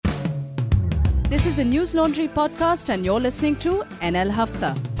This is a News Laundry podcast and you're listening to NL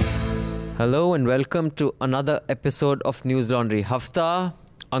Hafta. Hello and welcome to another episode of News Laundry Hafta.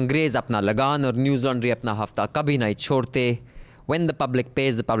 अंग्रेज अपना लगान और news laundry अपना हफ्ता कभी नहीं छोड़ते. When the public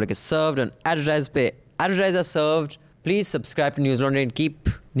pays, the public is served and advertisers pay. Advertisers are served. Please subscribe to News Laundry and keep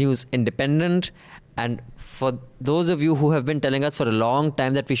news independent. And for those of you who have been telling us for a long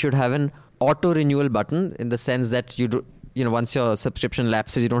time that we should have an auto renewal button, in the sense that once your subscription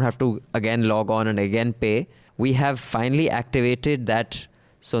lapses, you don't have to again log on and again pay. We have finally activated that.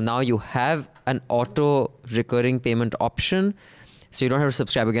 So now you have an auto recurring payment option. So you don't have to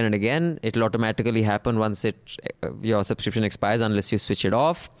subscribe again and again. It'll automatically happen once your subscription expires unless you switch it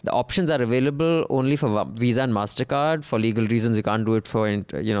off. The options are available only for Visa and MasterCard. For legal reasons, you can't do it for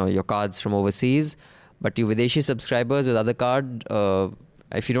your cards from overseas. But you Videshi subscribers with other card,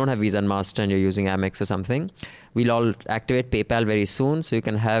 if you don't have Visa and Master and you're using Amex or something, we'll all activate PayPal very soon, so you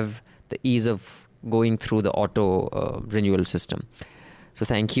can have the ease of going through the auto renewal system. So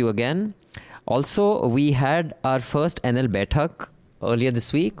thank you again. Also, we had our first NL Baithak earlier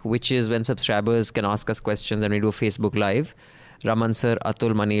this week, which is when subscribers can ask us questions and we do a Facebook Live. Raman sir,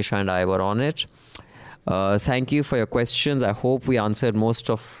 Atul, Manisha and I were on it. Thank you for your questions. I hope we answered most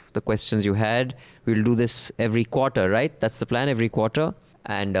of the questions you had. We'll do this every quarter, right? That's the plan, every quarter.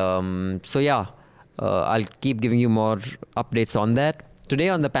 And I'll keep giving you more updates on that. Today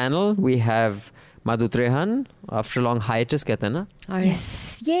on the panel, we have Madhu Trehan. After a long hiatus, kehte hain na?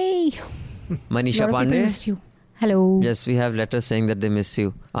 Yes, yay! Manisha Pandey. Missed you. Hello. Yes, we have letters saying that they miss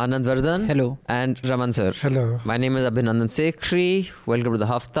you. Anand Vardhan. Hello. And Raman sir. Hello. My name is Abhinandan Sekhri. Welcome to the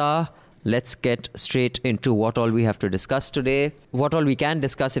Hafta. Let's get straight into what all we have to discuss today. What all we can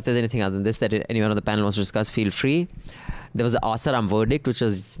discuss. If there's anything other than this that anyone on the panel wants to discuss, feel free. There was the Asaram verdict, which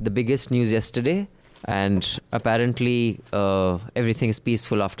was the biggest news yesterday. And apparently everything is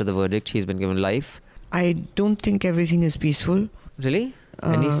peaceful after the verdict. He's been given life. I don't think everything is peaceful. Really?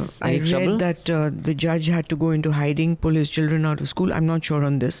 Any I trouble? read that the judge had to go into hiding, pull his children out of school. I'm not sure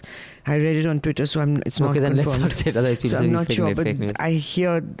on this. I read it on Twitter, so it's not confirmed. Okay, then let's not say it. Otherwise people so say I'm not sure, but fake news. I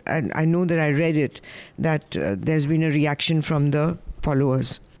hear and I know that I read it, that there's been a reaction from the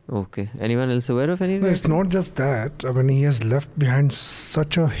followers. Okay. Anyone else aware of any? No, it's not just that. I mean, he has left behind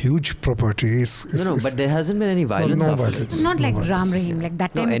such a huge property. But there hasn't been any violence. No after violence. this. Not like violence. Ram Rahim, like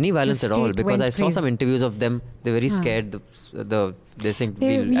that No, time. any violence just at all. it Because went I saw crazy. some interviews of them. They're very scared. They're saying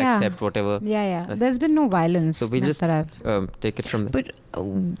we'll accept whatever. Yeah. There's been no violence. So we just take it from there. But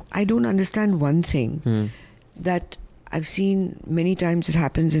I don't understand one thing that I've seen many times it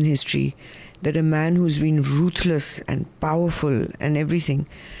happens in history, that a man who's been ruthless and powerful and everything,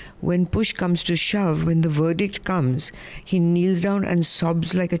 when push comes to shove, when the verdict comes, he kneels down and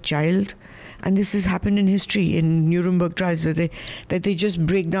sobs like a child. And this has happened in history, in Nuremberg trials, that they just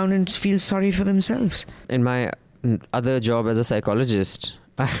break down and feel sorry for themselves. In my other job as a psychologist,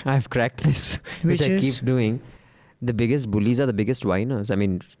 I've cracked this, which I keep doing. The biggest bullies are the biggest whiners. I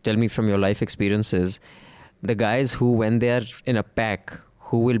mean, tell me from your life experiences, the guys who, when they are in a pack,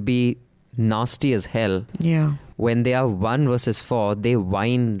 who will be nasty as hell. Yeah. When they are 1 versus 4, they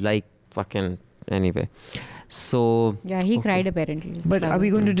whine like fucking anyway. So Yeah, he cried apparently. But are we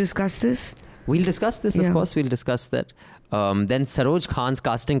going to discuss this? we'll discuss this, of course. We'll discuss that. Then Saroj Khan's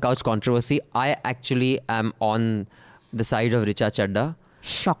casting couch controversy. I actually am on the side of Richa Chadda.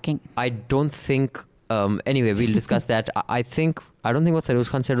 Shocking. I don't think. Anyway, we'll discuss that. I don't think what Saroj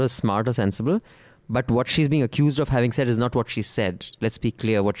Khan said was smart or sensible. But what she's being accused of having said is not what she said. Let's be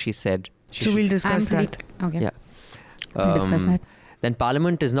clear what she said. So we'll discuss that. Okay. Yeah. We'll discuss that. Then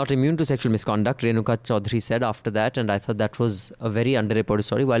Parliament is not immune to sexual misconduct, Renuka Chaudhary said after that, and I thought that was a very underreported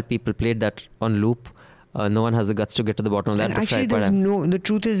story. While people played that on loop, no one has the guts to get to the bottom of that. And actually, the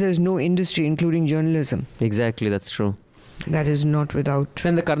truth is there's no industry, including journalism, Exactly, that's true. that is not without.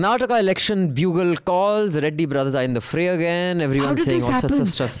 When the Karnataka election bugle calls, the Reddy brothers are in the fray again. How Everyone's did saying this all happen? sorts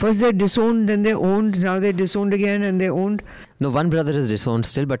of stuff. First they're disowned, then they're owned, now they're disowned again and they're owned. No, one brother is disowned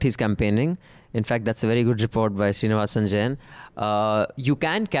still, but he's campaigning. In fact, that's a very good report by Srinivasan Jain. You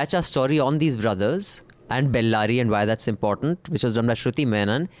can catch a story on these brothers and Bellari and why that's important, which was done by Shruti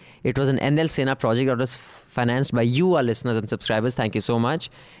Menon. It was an NL Sena project that was financed by you, our listeners and subscribers. Thank you so much.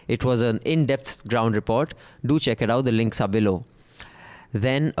 It was an in-depth ground report. Do check it out. The links are below.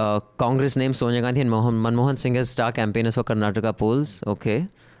 Then Congress named Sonia Gandhi and Manmohan Singh as star campaigners for Karnataka polls. Okay.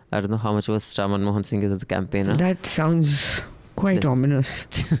 I don't know how much was Star Manmohan Singh as the campaigner. That sounds quite ominous.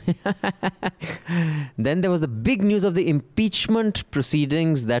 Then there was the big news of the impeachment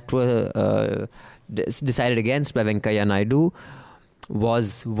proceedings that were decided against by Venkaiah Naidu.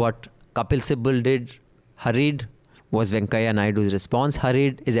 Was what Kapil Sibal did hurried? Was Venkaiah Naidu's response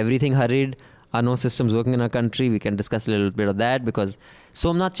hurried? Is everything hurried? are no systems working in our country? We can discuss a little bit of that because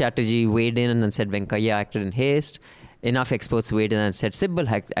Somnath Chatterjee weighed in and said Venkaiah acted in haste. Enough experts weighed in and said Sibbal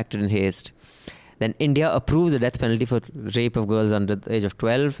acted in haste. Then India approves the death penalty for rape of girls under the age of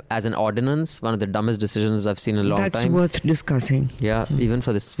 12 as an ordinance. One of the dumbest decisions I've seen in a long time. That's worth discussing. Yeah, even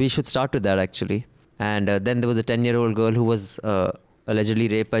for this. We should start with that actually. And then there was a 10-year-old girl who was allegedly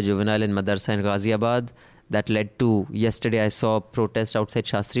raped by juvenile in Madarsa in Ghaziabad. That led to, yesterday I saw a protest outside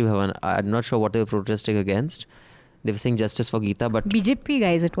Shastri Bhavan. I'm not sure what they were protesting against. They were saying justice for Geeta, but... BJP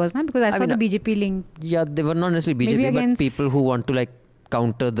guys it was, no? Because I saw the BJP link. Yeah, they were not necessarily BJP, but people who want to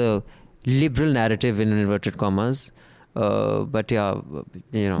counter the liberal narrative in inverted commas. But yeah,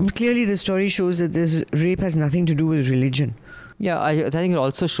 Clearly the story shows that this rape has nothing to do with religion. Yeah, I think it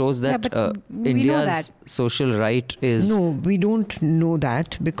also shows that India's social right is... No, we don't know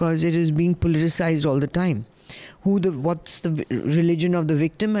that because it is being politicized all the time. What's the religion of the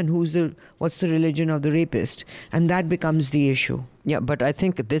victim and what's the religion of the rapist? And that becomes the issue. Yeah, but I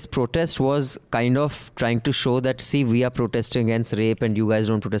think this protest was kind of trying to show that, see, we are protesting against rape and you guys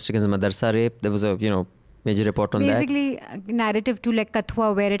don't protest against madrasa rape. There was a, major report on Basically, that. Basically, narrative to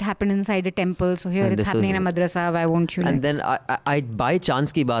Kathua where it happened inside a temple. So here it's happening in a madrasa. Why won't you? And then I by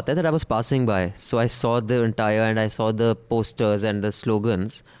chance ki baat hai that I was passing by. So I saw the entire and I saw the posters and the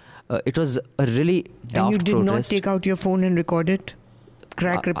slogans. It was a really daft And you did protest. not take out your phone and record it?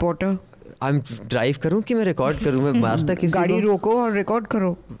 Crack reporter? I'm drive करूं कि मैं record करूं? मैं मारता किसी को? गाड़ी रोको और record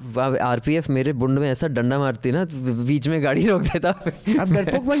करो. RPF मेरे बुंड में ऐसा डंडा मारती ना, बीच में गाड़ी रोक देता. अब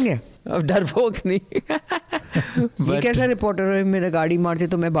डरपोक बन गया? अब डरपोक नहीं. ये कैसा रिपोर्टर है? मेरा गाड़ी मारते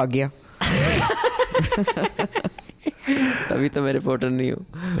तो मैं भाग गया. तभी तो मैं रिपोर्टर नहीं हूँ.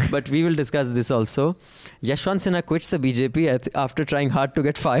 But we will discuss this also. Yashwant Sinha quits the BJP after trying hard to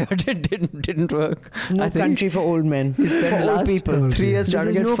get fired. It didn't work. No country for old men. He spent for old people. 3 years trying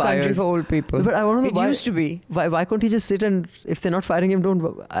to get no fired. Country for old people. But I want to know it why. Used to be. Why can't he just sit and if they're not firing him,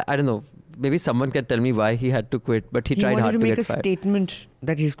 I don't know. Maybe someone can tell me why he had to quit. But he tried hard to get fired. He wanted to make a statement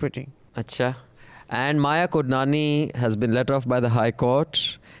that he's quitting. Acha. And Maya Kodnani has been let off by the High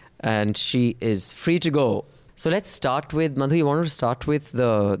Court, and she is free to go. So let's start with, Madhu, you wanted to start with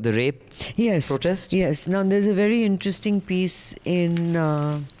the rape protest? Yes. Now, there's a very interesting piece in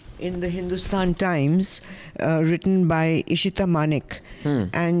the Hindustan Times written by Ishita Manik.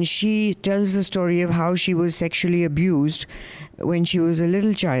 And she tells the story of how she was sexually abused when she was a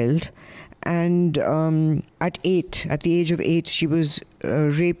little child. And at the age of 8, she was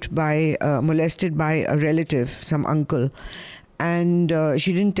molested by a relative, some uncle. And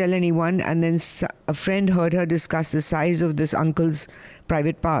she didn't tell anyone. And then a friend heard her discuss the size of this uncle's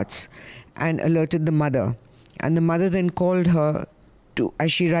private parts and alerted the mother. And the mother then called her to,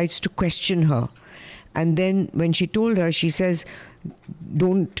 as she writes, to question her. And then when she told her, she says,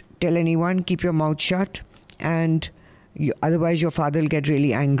 don't tell anyone, keep your mouth shut. And otherwise your father will get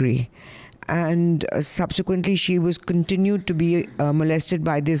really angry. And subsequently she was continued to be molested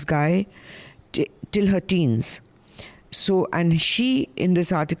by this guy till her teens. So, and she in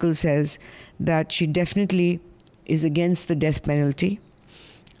this article says that she definitely is against the death penalty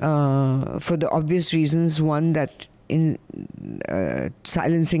for the obvious reasons. One, that in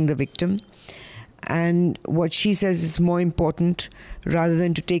silencing the victim. And what she says is more important, rather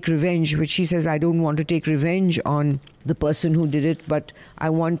than to take revenge, which she says, I don't want to take revenge on the person who did it, but I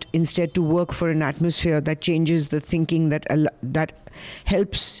want instead to work for an atmosphere that changes the thinking, that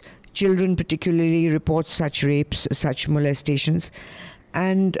helps children particularly report such rapes, such molestations.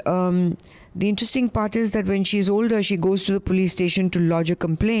 And the interesting part is that when she's older, she goes to the police station to lodge a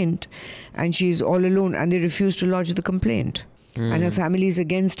complaint, and she's all alone, and they refuse to lodge the complaint. And her family is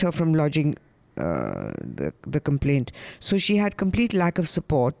against her from lodging the complaint. So she had complete lack of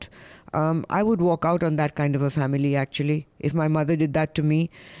support. I would walk out on that kind of a family, actually. If my mother did that to me,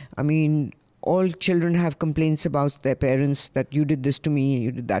 I mean, all children have complaints about their parents, that you did this to me,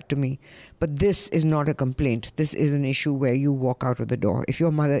 you did that to me. But this is not a complaint. This is an issue where you walk out of the door. If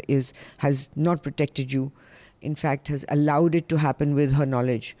your mother has not protected you, in fact, has allowed it to happen with her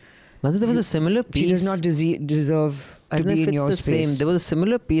knowknowledge, Madhu, there was a similar piece. She does not deserve to be in your space. Same. There was a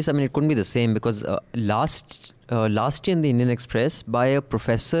similar piece. I mean, it couldn't be the same because last year in the Indian Express, by a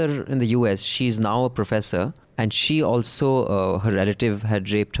professor in the US, she's now a professor, and she also, her relative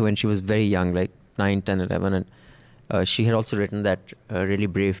had raped her when she was very young, like 9, 10, 11, and she had also written that really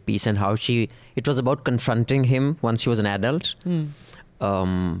brave piece, and how it was about confronting him once he was an adult.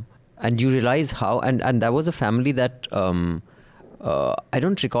 And you realize how, and that was a family that, I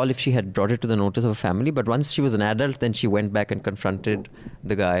don't recall if she had brought it to the notice of a family, but once she was an adult, then she went back and confronted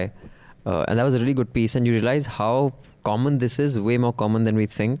the guy. And that was a really good piece. And you realize how common this is, way more common than we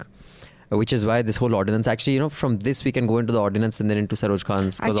think. which is why this whole ordinance, actually, from this we can go into the ordinance and then into Saroj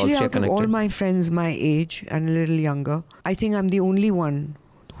Khan's, because all Actually, three are out of connected. all my friends my age and a little younger, I think I'm the only one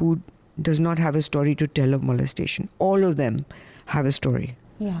who does not have a story to tell of molestation. All of them have a story.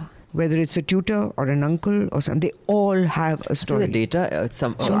 Yeah. Whether it's a tutor or an uncle or something, they all have a So story. the data, So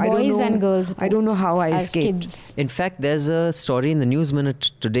And I don't boys know- and girls. I don't know how I as escaped. kids. in fact, there's a story in the News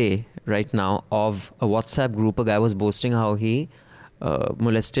Minute today, right now, of a WhatsApp group. A guy was boasting how he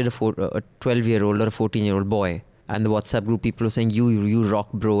molested a 12-year-old or a 14-year-old boy. And the WhatsApp group people were saying, you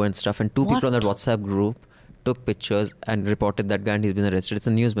rock, bro, and stuff. And two people on that WhatsApp group took pictures and reported that guy, and he's been arrested. It's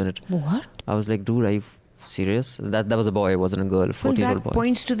a News Minute. What? I was like, dude, are you serious? That was a boy, it wasn't a girl, Well, 14-year-old that boy.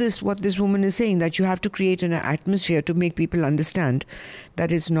 points to this, what this woman is saying, that you have to create an atmosphere to make people understand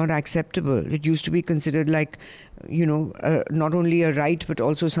that it's not acceptable. It used to be considered like, not only a right, but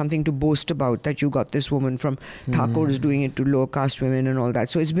also something to boast about, that you got this woman from Thakurs doing it to lower caste women and all that.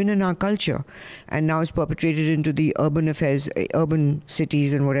 So it's been in our culture. And now it's perpetrated into the urban affairs, urban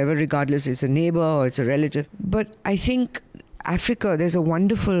cities and whatever, regardless it's a neighbor or it's a relative. But I think Africa, there's a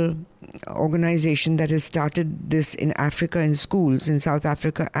wonderful organization that has started this in Africa, in schools in South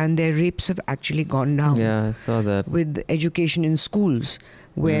Africa, and their rapes have actually gone down. Yeah, I saw that. With education in schools,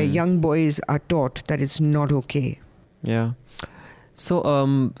 where young boys are taught that it's not okay. Yeah. So,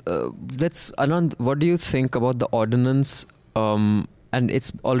 Anand, what do you think about the ordinance? And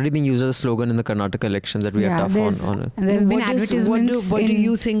it's already being used as a slogan in the Karnataka elections that we are tough on it. And there have been What advertisements. do in-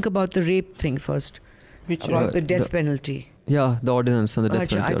 you think about the rape thing first? Which About the death penalty? Yeah, the ordinance on the death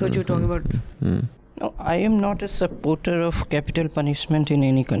Acha, penalty. I thought you were talking about... No, I am not a supporter of capital punishment in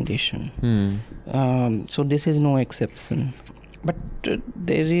any condition. So this is no exception. But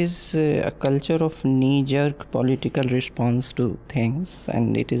there is a culture of knee-jerk political response to things,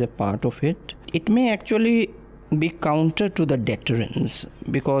 and it is a part of it. It may actually be counter to the deterrence,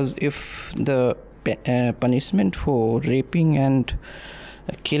 because if the punishment for raping and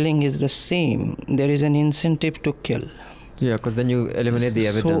killing is the same, there is an incentive to kill. Yeah, because then you eliminate the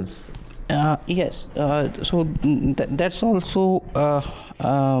evidence. Yes. So that's also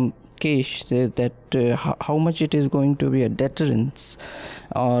case that how much it is going to be a deterrence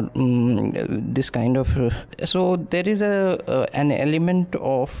or this kind of. So there is an element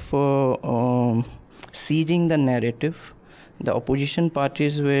of seizing the narrative. The opposition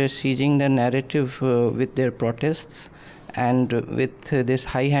parties were seizing the narrative with their protests, and with this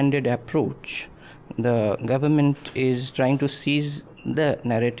high-handed approach, the government is trying to seize the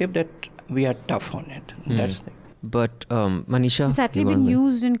narrative that we are tough on it. That's the But Manisha, It's actually you been wanna-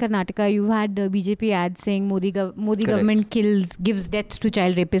 used in Karnataka. You've had BJP ads saying Modi government gives death to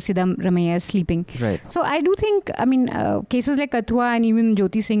child rapist Siddaramaiah is sleeping. Right. So I do think, cases like Kathua and even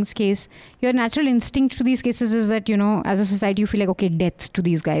Jyoti Singh's case, your natural instinct to these cases is that, as a society you feel like, okay, death to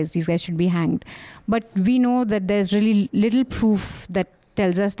these guys should be hanged. But we know that there's really little proof that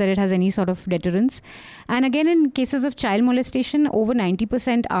tells us that it has any sort of deterrence. And again, in cases of child molestation, over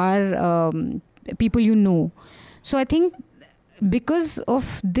 90% are people you know. So I think because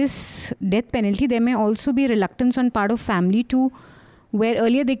of this death penalty, there may also be reluctance on part of family to, where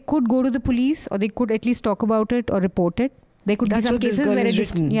earlier they could go to the police or they could at least talk about it or report it. There could That's be some what this cases girl where has it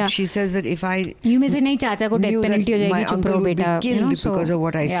is, written. She says that if I you may say, nahi chacha ko death knew penalty ho that my jayegi, chup uncle raho would be beta. killed because so, of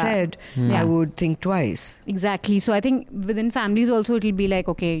what I said, I would think twice. Exactly. So I think within families also it will be like,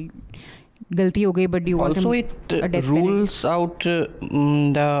 okay, galti ho gayi, but do you want also him a it death rules out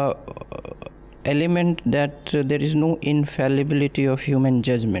the element that there is no infallibility of human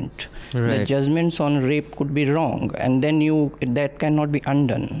judgment. Right. The judgments on rape could be wrong, and then that cannot be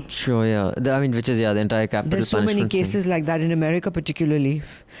undone. Sure, yeah. Which is, the entire capital There's so many punishment thing. cases like that in America particularly,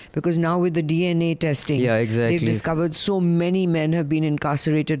 because now with the DNA testing, Yeah, exactly. they've discovered so many men have been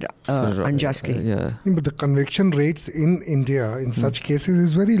incarcerated unjustly. Yeah. But the conviction rates in India in such cases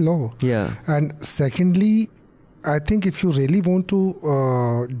is very low. Yeah. And secondly, I think if you really want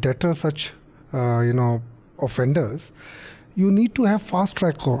to deter such, offenders, you need to have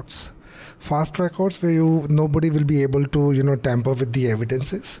fast-track courts. Fast-track courts where nobody will be able to, tamper with the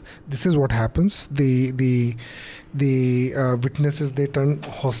evidences. This is what happens. The witnesses, they turn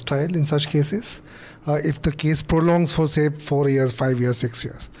hostile in such cases. If the case prolongs for, say, 4 years, 5 years, 6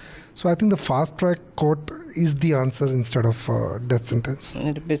 years. So I think the fast-track court is the answer instead of death sentence.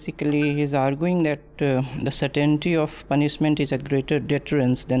 And basically, he's arguing that the certainty of punishment is a greater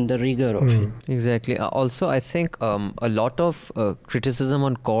deterrence than the rigor of it. Exactly. Also, I think a lot of criticism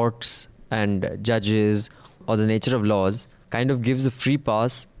on courts and judges or the nature of laws kind of gives a free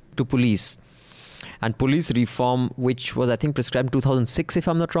pass to police. and police reform, which was, I think, prescribed in 2006, if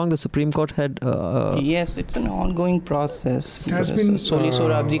I'm not wrong. The Supreme Court had... Yes, it's an ongoing process. It has been... Soli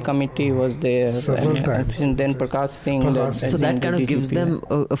Sorabji committee was there. Several times. And then Prakash Singh. So that kind of gives them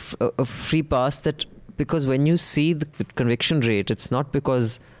a free pass, that because when you see the conviction rate, it's not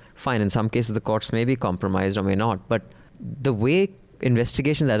because, fine, in some cases the courts may be compromised or may not, but the way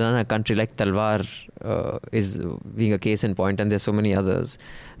investigations are done in a country like Talwar is being a case in point, and there's so many others.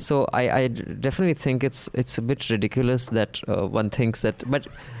 So I definitely think it's a bit ridiculous that one thinks that, but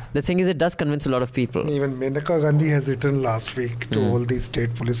the thing is, it does convince a lot of people. Even Menaka Gandhi has written last week to all the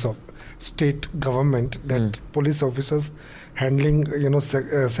state government that police officers handling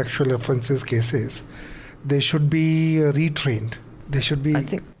sexual offences cases, they should be retrained. They should be. I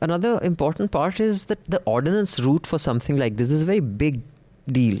think another important part is that the ordinance route for something like this is a very big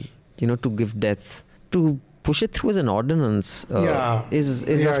deal. To give death, to push it through as an ordinance is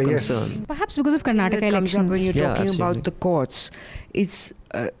of concern. Yes. Perhaps because of Karnataka It comes up elections. when you're talking about the courts. It's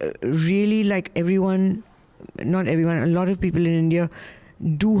really like not everyone, a lot of people in India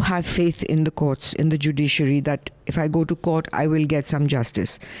do have faith in the courts, in the judiciary, that if I go to court, I will get some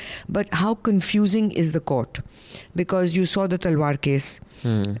justice. But how confusing is the court? Because you saw the Talwar case.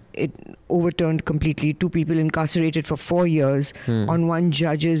 It overturned completely. 2 people incarcerated for 4 years on one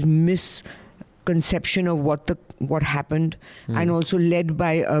judge's misconception of what happened, and also led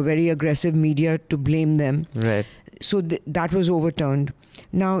by a very aggressive media to blame them. Right. So that was overturned.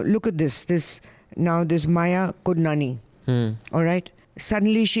 Now look at this. Now there's Maya Kodnani. All right.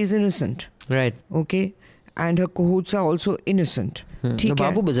 Suddenly she's innocent. Right. Okay. And her cahoots are also innocent. No,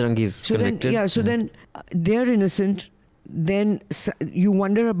 Babu Bajrangi is convicted. So then they're innocent. Then you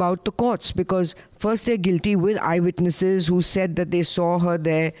wonder about the courts, because first they're guilty with eyewitnesses who said that they saw her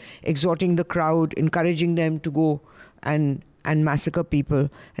there exhorting the crowd, encouraging them to go and massacre people.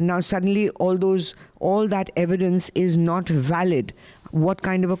 And now suddenly all that evidence is not valid. What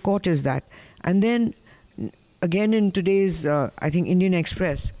kind of a court is that? And then again in today's, I think, Indian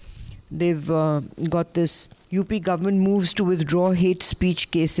Express, they've got this: UP government moves to withdraw hate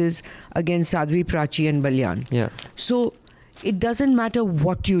speech cases against Sadhvi Prachi and Balyan. Yeah. So it doesn't matter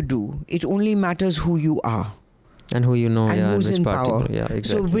what you do. It only matters who you are. And who you know, and who's which in party. power. Yeah, exactly.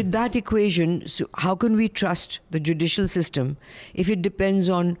 So with that equation, how can we trust the judicial system if it depends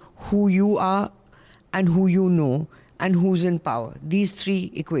on who you are and who you know and who's in power? These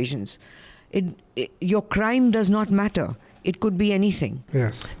 3 equations. Your crime does not matter. It could be anything.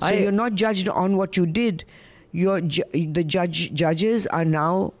 Yes. So you're not judged on what you did. The judges are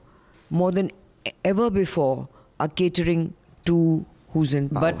now, more than ever before, are catering to who's in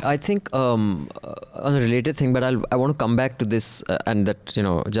power. But I think on a related thing, but I want to come back to this and that,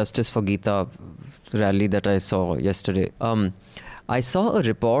 Justice for Geeta rally that I saw yesterday. I saw a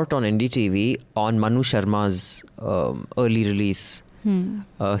report on NDTV on Manu Sharma's early release.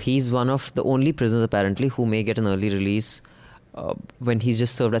 He's one of the only prisoners apparently who may get an early release when he's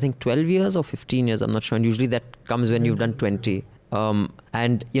just served, I think, 12 years or 15 years, I'm not sure. And usually that comes when you've done 20.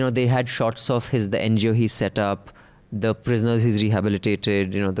 And, they had shots of the NGO he set up, the prisoners he's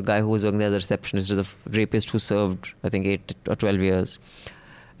rehabilitated, the guy who was working there as a receptionist is a rapist who served, I think, 8 or 12 years.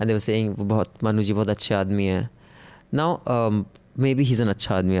 And they were saying, Manu ji bahut achha aadmi hai. Now, maybe he's an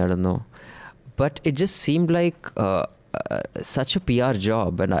achha aadmi, I don't know. But it just seemed like such a PR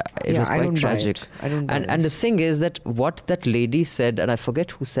job, and it was quite tragic. And the thing is that what that lady said, and I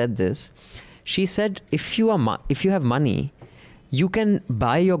forget who said this, she said, if you have money, you can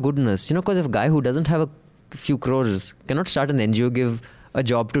buy your goodness. Because if a guy who doesn't have a few crores cannot start an NGO, give a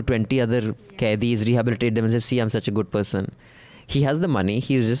job to 20 other Qaidis, rehabilitate them and say, see, I'm such a good person. He has the money,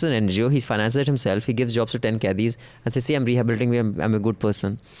 he's just an NGO, he's financed it himself, he gives jobs to 10 Qaidis and says, see, I'm rehabilitating me, I'm a good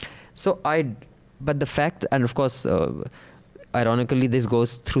person. But the fact, and of course, ironically, this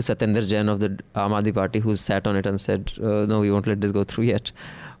goes through Satyendra Jain of the Aam Aadmi Party, who sat on it and said, no, we won't let this go through yet.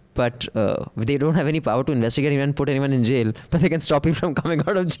 But they don't have any power to investigate anyone and put anyone in jail, but they can stop you from coming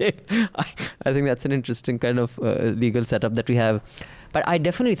out of jail. I think that's an interesting kind of legal setup that we have. But I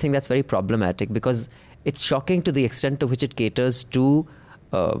definitely think that's very problematic, because it's shocking to the extent to which it caters to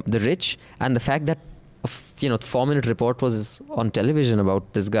the rich, and the fact that a 4-minute report was on television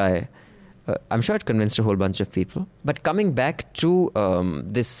about this guy. I'm sure it convinced a whole bunch of people. But coming back to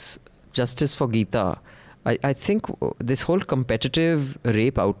this Justice for Geeta, I think this whole competitive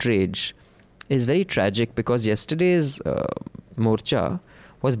rape outrage is very tragic, because yesterday's Morcha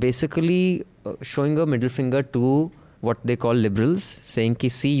was basically showing a middle finger to what they call liberals, saying,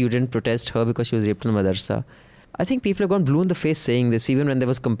 see, you didn't protest her because she was raped in the madrasa. I think people have gone blue in the face saying this, even when there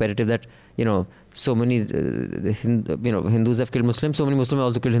was competitive that, so many Hindus have killed Muslims, so many Muslims have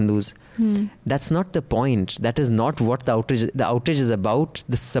also killed Hindus. That's not the point. That is not what the outrage is about.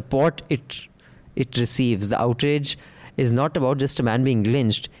 The support it receives. The outrage is not about just a man being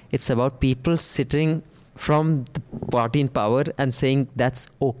lynched. It's about people sitting from the party in power and saying that's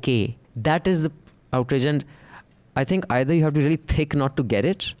okay. That is the outrage. And I think either you have to be really thick not to get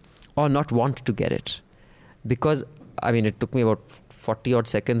it or not want to get it. Because, it took me about 40 odd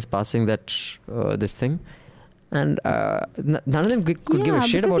seconds passing that this thing. And none of them could give a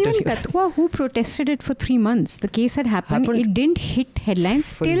shit about it. Even Kathua, who protested it for 3 months, the case had happened. It didn't hit headlines.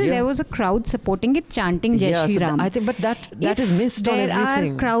 Still, there was a crowd supporting it, chanting Jai Shri Ram. I think, but that is missed on everything.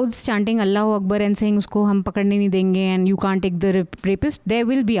 There are crowds chanting Allahu Akbar and saying, "Usko hum pakadne nahi denge," and you can't take the rapist. There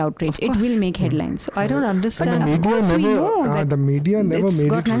will be outrage. It will make headlines. So I don't understand. And the media never made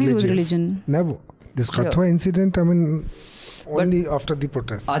got it nothing to do with religious. Religion. Never. This Kathua incident, only after the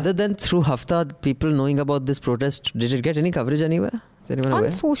protest. Other than through Hafta, people knowing about this protest, did it get any coverage anywhere? Is anyone aware? On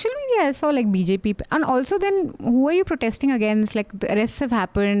social media, I saw BJP. And also then, who are you protesting against? The arrests have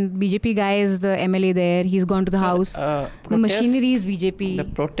happened. BJP guy is the MLA there. He's gone to the house. The machinery is BJP. The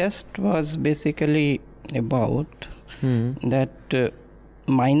protest was basically about that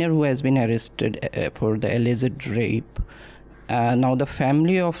minor who has been arrested for the alleged rape. Now the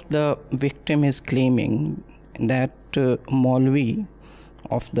family of the victim is claiming that Maulvi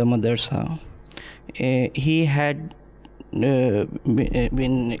of the madrasa, he had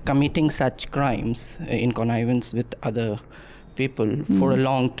been committing such crimes in connivance with other people for a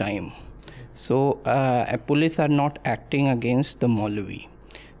long time. So police are not acting against the Maulvi.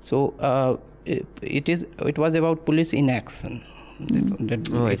 So it was about police inaction.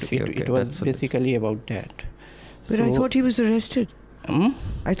 It was basically about that. But I thought he was arrested.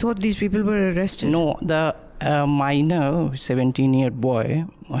 I thought these people were arrested. No, the minor 17-year boy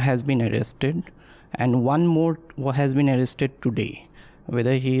has been arrested, and one more has been arrested today.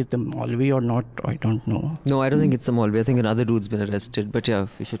 Whether he is the Maulvi or not, I don't know. No, I don't think it's a Maulvi. I think another dude's been arrested. But yeah,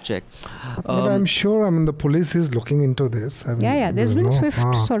 we should check. But I'm sure, the police is looking into this. There's been swift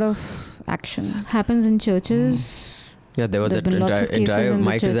sort of action. Happens in churches. Yeah, there was entire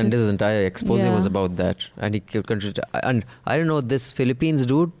Mike Resendiz' entire exposé was about that, and he and I don't know this Philippines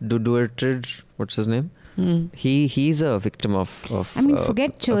dude, Duerted, what's his name? He's a victim of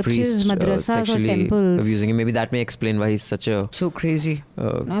forget churches, madrasas or temples abusing him. Maybe that may explain why he's such a crazy.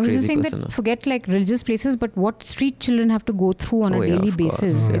 I was just saying that forget religious places, but what street children have to go through on a daily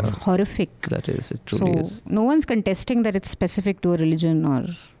basis. It's horrific. That is, it truly is. No one's contesting that it's specific to a religion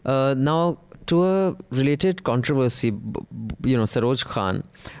or now. To a related controversy, Saroj Khan,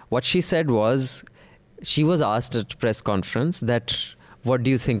 what she said was, she was asked at a press conference that, what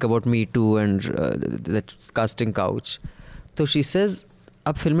do you think about Me Too and that casting couch? So she says,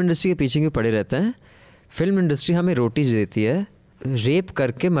 अब film industry के पीछे क्यों पड़े रहते हैं? Film industry हमें रोटी देती है, रेप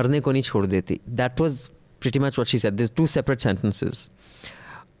करके मरने को नहीं छोड़ देती. That was pretty much what she said. There's two separate sentences.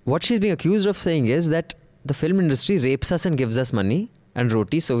 What she's being accused of saying is that the film industry rapes us and gives us money and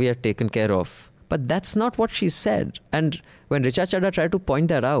roti, so we are taken care of. But that's not what she said. And when Richa Chadha tried to point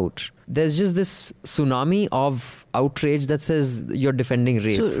that out, there's just this tsunami of outrage that says you're defending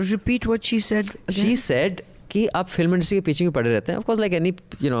rape. So repeat what she said again. She said कि आप film industry के पीछे क्यों पड़े रहते हैं? Of course, like any,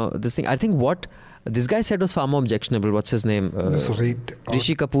 this thing. I think what this guy said was far more objectionable. What's his name?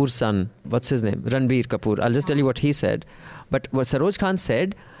 Rishi Kapoor's son. What's his name? Ranbir Kapoor. I'll just tell you what he said. But what Saroj Khan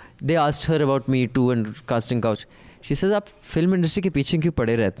said, they asked her about Me Too and casting couch. She says, आप film industry के पीछे क्यों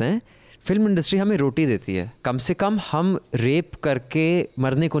पड़े रहते हैं? Film industry हमें रोटी देती है, कम से कम हम रेप करके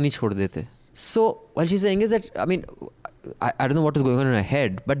मरने को नहीं छोड़ देते. So what she's saying is that, I don't know what is going on in her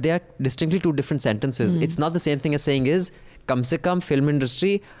head, but they are distinctly two different sentences. It's not the same thing as saying is, कम से कम film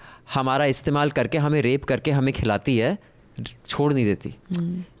industry हमारा इस्तेमाल करके हमें rape करके हमें खिलाती है, छोड़ नहीं देती.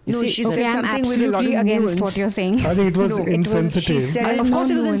 She said something with a lot of against nuance. what you're saying. I think it was insensitive. Of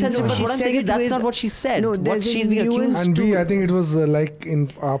course it was insensitive, but what I'm saying is that's not what she said. No, what she's being accused and I think it was like in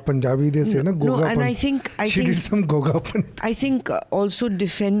Punjabi they say, Gogapan. No, and I think did some Gogapan. I think also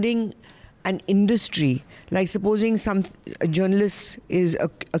defending an industry, like supposing a journalist is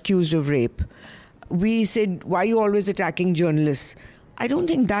accused of rape, we said, why are you always attacking journalists? I don't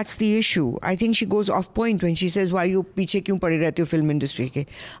think that's the issue. I think she goes off point when she says, why you पीछे क्यों पड़े रहते हो film industry के?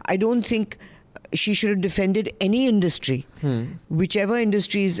 I don't think she should have defended any industry. Whichever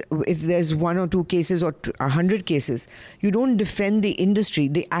industries, if there's 1 or 2 cases or 100 cases, you don't defend the industry.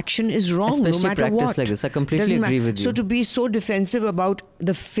 The action is wrong, especially no matter practice what. like this. I completely agree with you. So to be so defensive about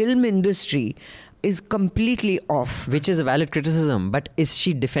the film industry, is completely off. Which is a valid criticism, but is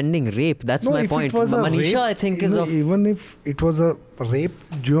she defending rape? That's No, my if point. it was a Manisha, rape, I think, you is know, of... even if it was a rape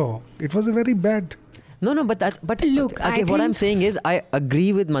job, it was a very bad. No, but that's... But Look, okay, I what I'm think- saying is, I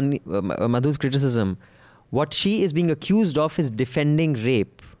agree with Madhu's criticism. What she is being accused of is defending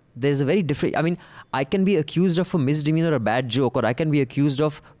rape. There's a very different... I mean, I can be accused of a misdemeanor or a bad joke, or I can be accused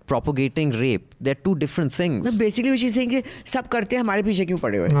of propagating rape. They're two different things. No, basically, what she's saying is, सब करते हैं, हमारे पीछे क्यों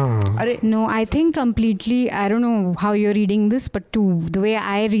पड़े हुए? अरे, No, I think completely, I don't know how you're reading this, but the way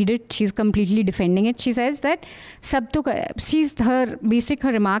I read it, she's completely defending it. She says that her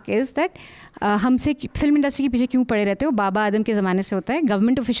remark is that हमसे फिल्म इंडस्ट्री के पीछे क्यों पड़े रहते हो, बाबा आदम के ज़माने से होता है,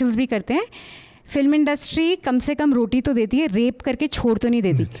 गवर्नमेंट ऑफिशियल्स भी करते हैं, फिल्म इंडस्ट्री कम से कम रोटी तो देती है, रेप करके छोड़ तो नहीं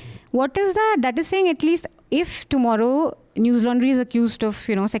देती. What is that? That is saying at least if tomorrow News Laundry is accused of,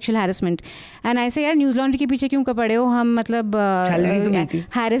 sexual harassment, and I say यार News Laundry के पीछे क्यों पड़े हो, हम मतलब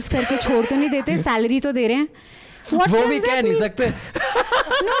हैरेस करके छोड़ तो नहीं देते, सैलरी तो दे रहे हैं. What वो does भी that कह नहीं mean? सकते.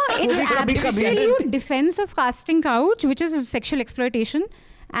 No, it's absolute defense of casting couch, which is sexual exploitation.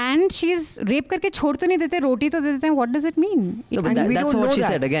 And she's rape करके छोड़ तो नहीं देते, रोटी तो दे देते हैं. What does it mean? No, but And we that's don't what know she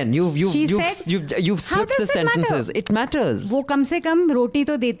that. said again. You've swapped the does it matter? sentences. It matters. वो कम से कम रोटी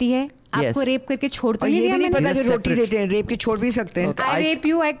तो देती है, Yes. आपको रेप करके छोड़ तो और नहीं ये दिया भी नहीं मैंने. पता कि These are रोटी separate. देते हैं, रेप के छोड़ भी सकते हैं. Okay. I rape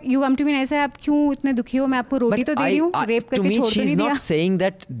you, you come to me and I say आप क्यों इतने दुखी हो, मैं आपको रोटी तो दे रही हूँ, रेप to करके me, छोड़ तो she's नहीं not दिया. saying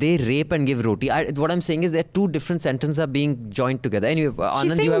that they rape and give roti. What I'm saying is that two different sentences are being joined together. Anyway, She's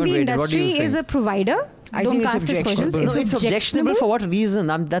Anand, saying you haven't the read it. What do you industry think? is a provider. I Don't think it's cast this question. objectionable. No, it's objectionable for what reason?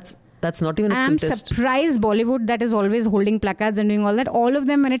 That's not even a I'm contest. surprised Bollywood, that is always holding placards and doing all that. All of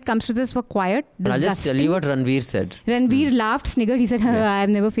them, when it comes to this, were quiet. And I'll just tell you what Ranveer said. Ranveer laughed, sniggered. He said, I've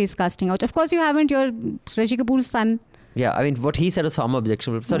never faced casting out. Of course you haven't. You're Rishi Kapoor's son. Yeah, I mean, what he said was far more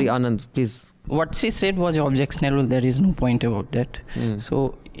objectionable. Sorry, Anand, please. What she said was objectionable. There is no point about that.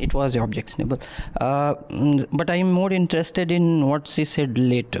 So it was objectionable. But I'm more interested in what she said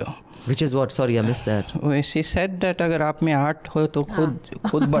later. Which is what? Sorry, I missed that. She said that अगर आप में art हो तो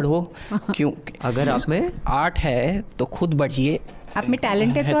खुद बढ़ो. क्यों? अगर आप में आर्ट है तो खुद बढ़िए. आप में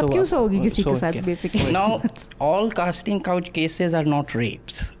टैलेंट है तो आप क्यों सोओगी किसी के साथ, basically. Now, all casting couch cases are not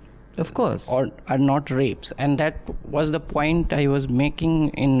rapes. Of course. Or are not rapes, and that was the point I was making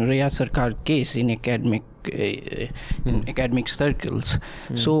in Rhea Sarkar case in academic circles.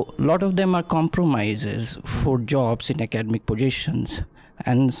 So a lot of them are compromises for jobs in academic positions,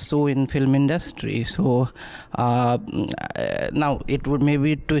 and so in film industry. So now it would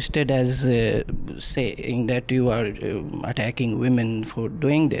maybe twisted as saying that you are attacking women for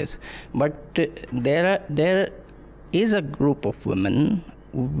doing this, but there is a group of women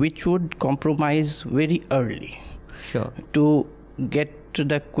which would compromise very early Sure. to get to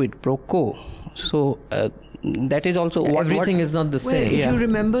the quid pro quo. So that is also Everything is not the Well, same. if you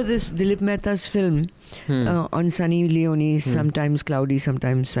remember this Dilip Mehta's film on Sunny Leone, sometimes cloudy,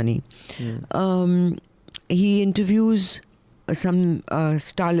 sometimes sunny, he interviews some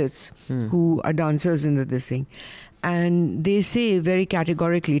starlets who are dancers in this thing, and they say very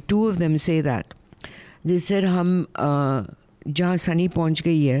categorically, two of them say that, they said, हम जहाँ सनी पहुँच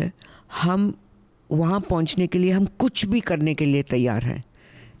गई है, हम वहाँ पहुँचने के लिए हम कुछ भी करने के लिए तैयार हैं.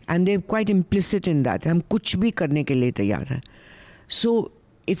 And they're quite implicit in that. हम कुछ भी करने के लिए तैयार हैं. So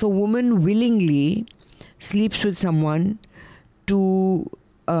if a woman willingly sleeps with someone to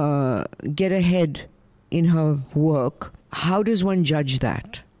get ahead in her work, how does one judge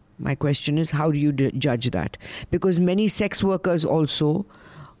that? My question is, how do you judge that? Because many sex workers also,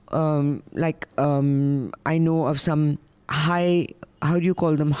 I know of some high, how do you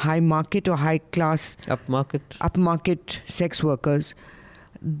call them, high market or high class? Upmarket sex workers.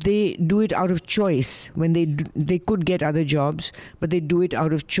 They do it out of choice. When they could get other jobs, but they do it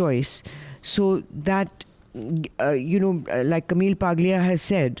out of choice. So that, like Camille Paglia has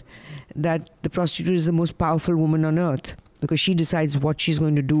said, that the prostitute is the most powerful woman on earth, because she decides what she's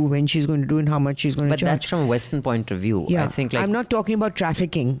going to do, when she's going to do, and how much she's going to charge. But that's from a Western point of view. Yeah. I think I'm not talking about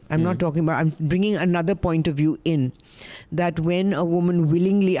trafficking. I'm bringing another point of view in, that when a woman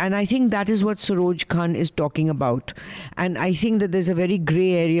willingly, and I think that is what Saroj Khan is talking about. And I think that there's a very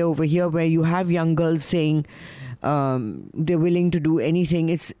grey area over here where you have young girls saying they're willing to do anything.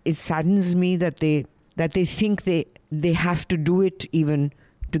 It saddens me that they think they have to do it even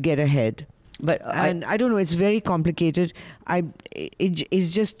to get ahead. But I don't know, it's very complicated. It's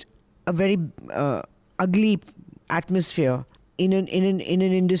just a very ugly atmosphere in an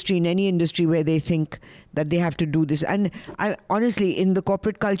industry, in any industry, where they think that they have to do this. And I honestly, in the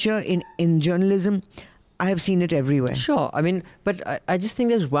corporate culture, in journalism, I have seen it everywhere. Sure. I mean, but I just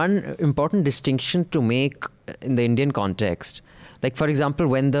think there's one important distinction to make in the Indian context. Like, for example,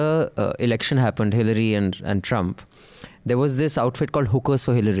 when the election happened, Hillary and Trump, there was this outfit called Hookers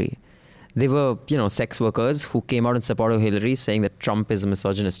for Hillary. They were, sex workers who came out in support of Hillary, saying that Trump is a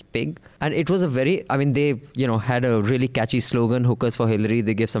misogynist pig. And it was they, had a really catchy slogan, Hookers for Hillary.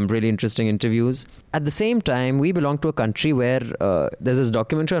 They gave some really interesting interviews. At the same time, we belong to a country where there's this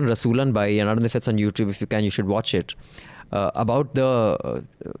documentary on Rasulan Bai, and I don't know if it's on YouTube. If you can, you should watch it, about the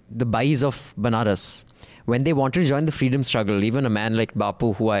Bais of Banaras. When they wanted to join the freedom struggle, even a man like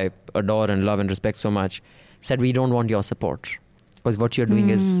Bapu, who I adore and love and respect so much, said, we don't want your support. Because what you're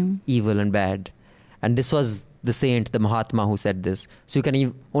doing is evil and bad. And this was the saint, the Mahatma, who said this. So you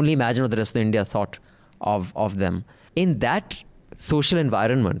can only imagine what the rest of India thought of them. In that social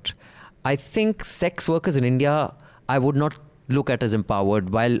environment, I think sex workers in India, I would not look at as empowered.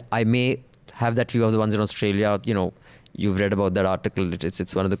 While I may have that view of the ones in Australia, you've read about that article.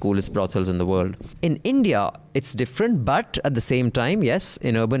 It's one of the coolest brothels in the world. In India, it's different. But at the same time, yes,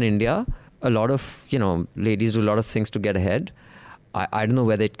 in urban India, a lot of, ladies do a lot of things to get ahead. I don't know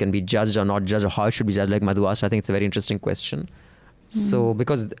whether it can be judged or not judged, or how it should be judged, like Madhu asked. I think it's a very interesting question. So,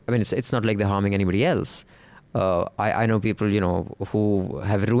 because, it's not like they're harming anybody else. I know people, who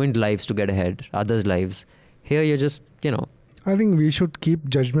have ruined lives to get ahead, others' lives. Here you're just, I think we should keep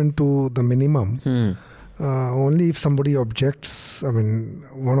judgment to the minimum. Only if somebody objects,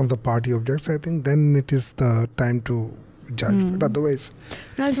 one of the party objects, I think then it is the time to judge. But otherwise,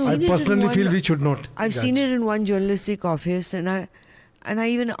 I personally feel we should not. I've seen it in one journalistic office, and I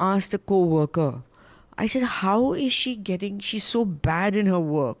even asked a co-worker. I said, how is she getting, she's so bad in her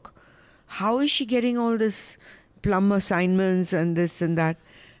work. How is she getting all this plum assignments and this and that?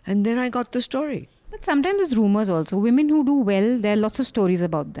 And then I got the story. But sometimes there's rumors also. Women who do well, there are lots of stories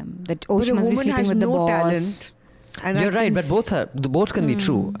about them. That, she must be sleeping with the boss. Talent. And you're right, but both can be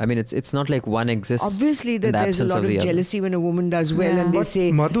true. It's not like one exists. Obviously, that there's a lot of jealousy when a woman does well, and they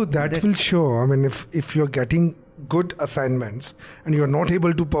say, Madhu, that will show. If you're getting good assignments and you're not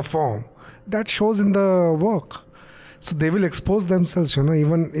able to perform, that shows in the work. So they will expose themselves,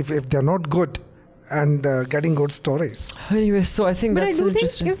 even if they're not good and getting good stories. Anyway, so I think that's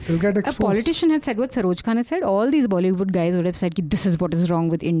interesting. Think if a politician had said what Saroj Khan had said, all these Bollywood guys would have said, this is what is wrong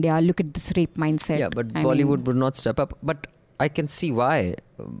with India. Look at this rape mindset. Yeah, but Bollywood would not step up. But I can see why.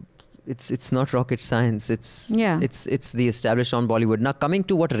 It's not rocket science. It's the established on Bollywood. Now, coming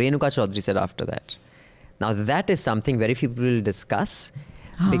to what Renuka Chaudhary said after that. Now, that is something very few people will discuss,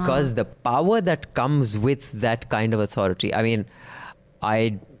 because the power that comes with that kind of authority.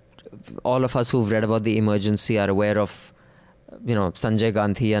 All of us who've read about the emergency are aware of, Sanjay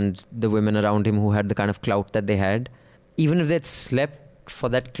Gandhi and the women around him who had the kind of clout that they had. Even if they'd slept for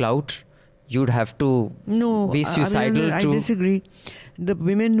that clout, you'd have to be suicidal. I disagree. The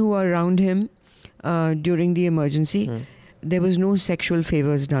women who were around him during the emergency, there was no sexual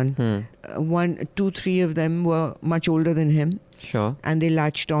favors done. 1, 2, 3 of them were much older than him. Sure. And they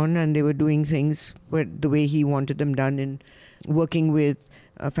latched on, and they were doing things the way he wanted them done, in working with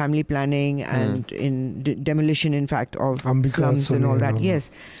family planning and in demolition, in fact, of slums and all that. Yes.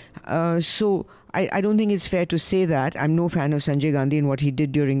 So I don't think it's fair to say that. I'm no fan of Sanjay Gandhi and what he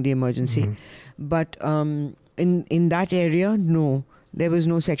did during the emergency. But in that area, no. There was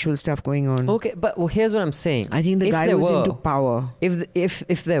no sexual stuff going on. Okay, but here's what I'm saying. I think the guy was into power.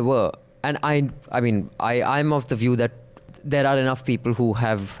 If there were, and I'm of the view that there are enough people who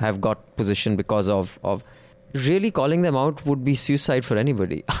have got position because of really calling them out would be suicide for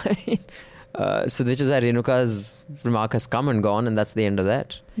anybody. So which is why Renuka's remark has come and gone, and that's the end of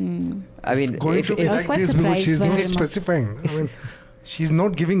that. It's going to be like this because she's not specifying. She's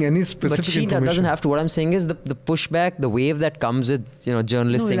not giving any specific information. But she doesn't have to. What I'm saying is the pushback, the wave that comes with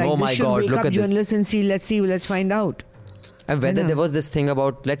journalists saying, "Oh my God, look at this." Journalists and see, let's find out. And whether there was this thing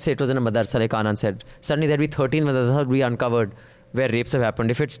about, let's say it was in a madarsa, like Anand said, suddenly there'd be 13 madrasas would be uncovered where rapes have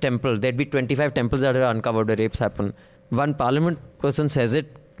happened. If it's temple, there'd be 25 temples that are uncovered where rapes happen. One parliament person says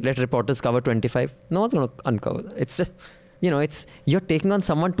it, let reporters cover 25. No one's going to uncover that. It's just, you're taking on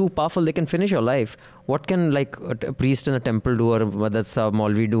someone too powerful. They can finish your life. What can a priest in a temple do, or a madrasa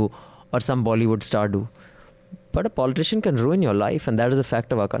Maulvi do, or some Bollywood star do? But a politician can ruin your life, and that is a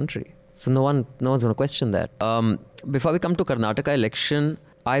fact of our country. So no one's going to question that. Before we come to Karnataka election,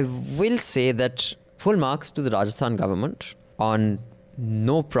 I will say that full marks to the Rajasthan government on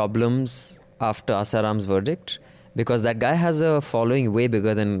no problems after Asaram's verdict, because that guy has a following way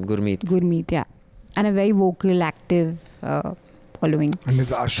bigger than Gurmeet. Gurmeet, yeah. And a very vocal, active following. And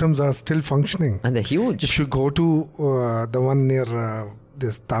his ashrams are still functioning. And they're huge. If you go to the one near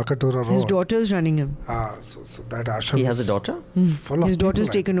this Talkatura Road. His daughter's running him. So that ashram. He has a daughter? Full his daughter's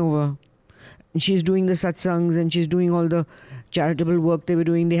taken over. she's doing the satsangs and she's doing all the charitable work they were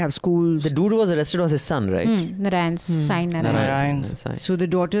doing. They have schools. The dude who was arrested was his son, right? Narayan, Sai Narayan. Narayan. Narayan. So the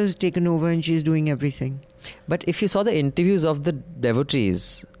daughter's taken over and she's doing everything. But if you saw the interviews of the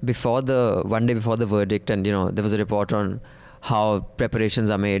devotees one day before the verdict, and there was a report on how preparations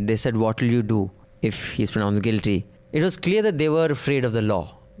are made, they said, what will you do if he's pronounced guilty? It was clear that they were afraid of the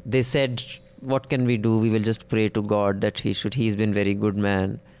law. They said, what can we do? We will just pray to God that he's been very good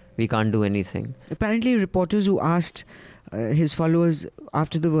man. We can't do anything. Apparently, reporters who asked his followers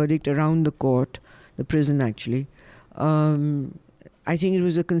after the verdict around the court, the prison actually, I think it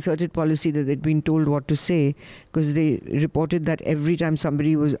was a concerted policy that they'd been told what to say, because they reported that every time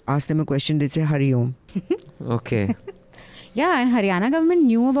somebody was asked them a question, they'd say Hari Om. Okay. Yeah, and Haryana government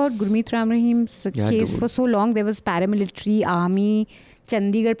knew about Gurmeet Ram Rahim's case for so long. There was paramilitary, army,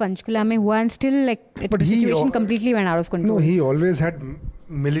 Chandigarh, Panchkula mein hua, and still the situation completely went out of control. No, he always had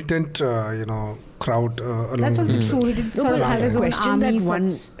militant, crowd along That's with also him. true. He did No, sort but of have his the own question army. that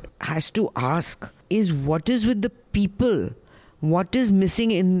one has to ask is, what is with the people? What is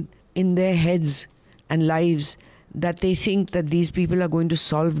missing in their heads and lives that they think that these people are going to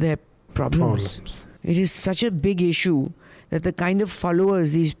solve their problems? It is such a big issue that the kind of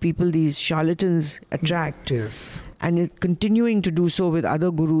followers these people, these charlatans attract, Yes. and continuing to do so with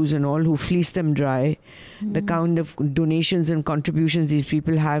other gurus and all who fleece them dry, the kind of donations and contributions these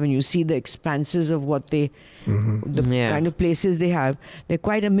people have, and you see the expanses of what the kind of places they have, they're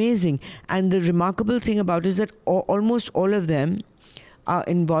quite amazing. And the remarkable thing about it is that almost all of them are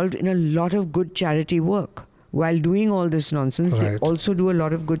involved in a lot of good charity work. While doing all this nonsense, they Right. also do a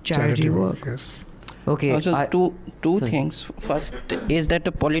lot of good charity work. Yes. Okay. Also, two things. First is that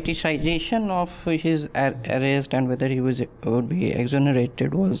the politicization of his arrest and whether he would be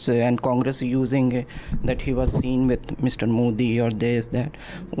exonerated was, and Congress using that he was seen with Mr. Modi or that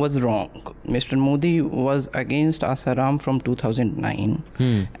was wrong. Mr. Modi was against Asaram from 2009,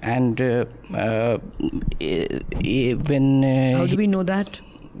 and when How do we know that?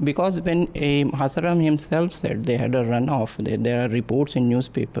 because when Asaram himself said they had a runoff, there are reports in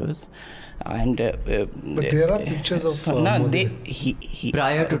newspapers, and But there are pictures of Modi.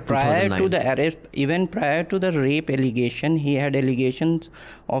 Prior to prior 2009. to the arrest, even prior to the rape allegation, he had allegations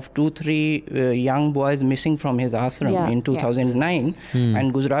of 2-3 young boys missing from his ashram in 2009,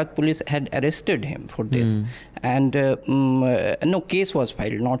 and Gujarat police had arrested him for this. And no, case was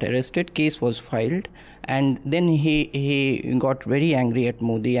filed, not arrested, case was filed. And then he got very angry at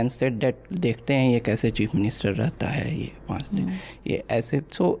Modi and said that देखते हैं ये कैसे chief minister रहता है ये 5 दिन ये ऐसे.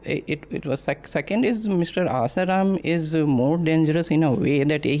 So it was second is Mr. Asaram is more dangerous in a way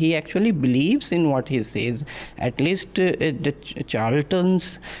that he actually believes in what he says. At least the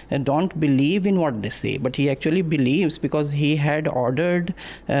charlatans don't believe in what they say, but he actually believes, because he had ordered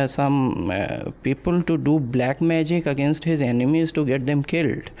some people to do black magic against his enemies to get them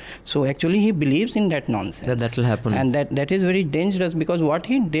killed. So actually he believes in that nonsense. That will happen. And that is very dangerous, because what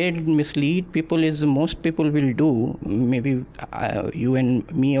he did mislead people is most people will do. Maybe you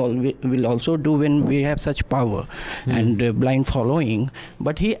and me will also do when we have such power and blind following.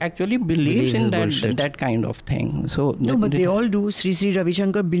 But he actually believes in that kind of thing. So No, but they all do. Sri Ravi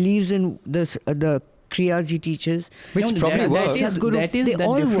Shankar believes in the Kriyas he teaches. Which probably works. Sadhguru, that is they the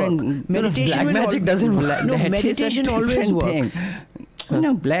all different. work. Meditation black will magic doesn't work. No, That is a meditation always different works. thing.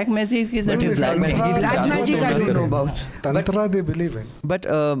 No, black magic is What is black magic? Black magic I don't know about. Tantra they believe in, But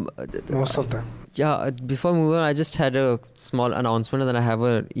most of them. yeah, before moving on, I just had a small announcement, and then I have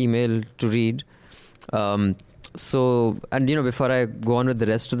an email to read. So, and before I go on with the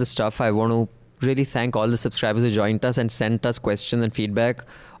rest of the stuff, I want to really thank all the subscribers who joined us and sent us questions and feedback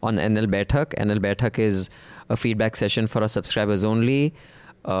on NL Baithak. NL Baithak is a feedback session for our subscribers only.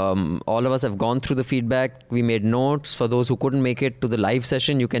 All of us have gone through the feedback. We made notes. For those who couldn't make it to the live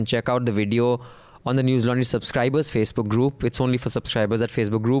session, you can check out the video on the News Laundry subscribers Facebook group. It's only for subscribers, that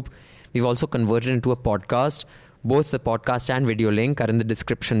Facebook group. We've also converted into a podcast. Both the podcast and video link are in the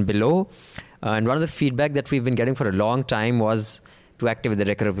description below. And one of the feedback that we've been getting for a long time was to activate the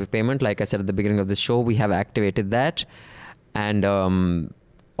recurring payment. Like I said at the beginning of the show, we have activated that. And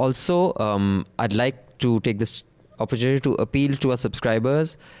also, I'd like to take this opportunity to appeal to our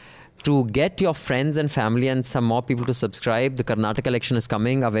subscribers to get your friends and family and some more people to subscribe. The Karnataka election is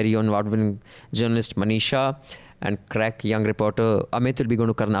coming. Our very own award-winning journalist Manisha and crack young reporter Amit will be going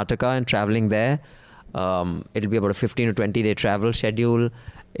to Karnataka and traveling there. It'll be about a 15 to 20 day travel schedule.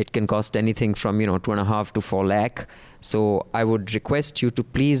 It can cost anything from 2.5 to 4 lakh. So I would request you to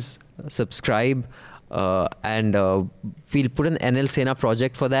please subscribe, and we'll put an NL Sena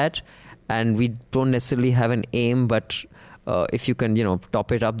project for that. And we don't necessarily have an aim, but if you can,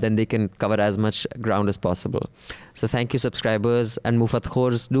 top it up, then they can cover as much ground as possible. So thank you, subscribers. And Mufat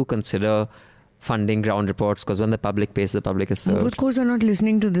Khors, do consider funding ground reports, because when the public pays, the public is served. Mufat Khors are not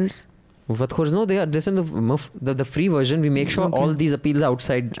listening to this. Mufat Khors, no, they are listen to the free version. We make sure all these appeals are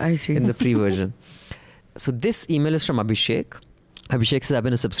outside in the free version. So this email is from Abhishek. Abhishek says, I've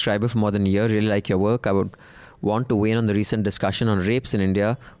been a subscriber for more than a year. Really like your work. I would want to weigh in on the recent discussion on rapes in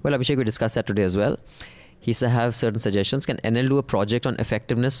India. Well, Abhishek, we discussed that today as well. He said, I have certain suggestions. Can NL do a project on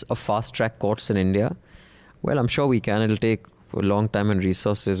effectiveness of fast-track courts in India? Well, I'm sure we can. It'll take a long time and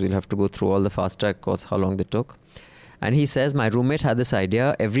resources. We'll have to go through all the fast-track courts, how long they took. And he says, my roommate had this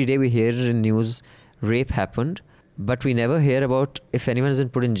idea. Every day we hear in news, rape happened. But we never hear about if anyone has been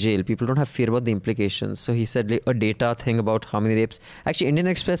put in jail. People don't have fear about the implications. So he said a data thing about how many rapes. Actually, Indian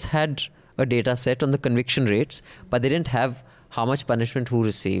Express had a data set on the conviction rates, but they didn't have how much punishment who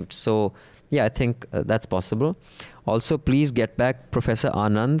received. So yeah, I think that's possible. Also, please get back Professor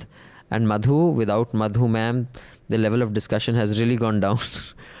Anand and Madhu. Without Madhu ma'am, the level of discussion has really gone down.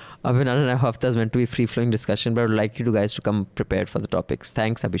 Abhinandan Hafta is meant to be free-flowing discussion, but I would like you guys to come prepared for the topics.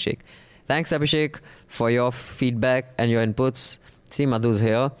 Thanks, Abhishek. Thanks, Abhishek, for your feedback and your inputs. See, Madhu's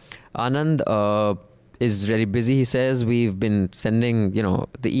here. Anand is very busy, he says. We've been sending,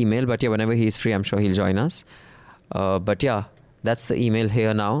 the email. But yeah, whenever he's free, I'm sure he'll join us. But yeah, that's the email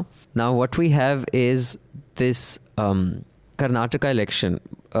here now. Now, what we have is this Karnataka election.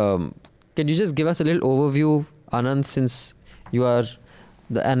 Can you just give us a little overview, Anand, since you are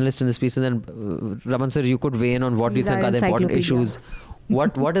the analyst in this piece? And then, Raman sir, you could weigh in on what do you think are the important issues.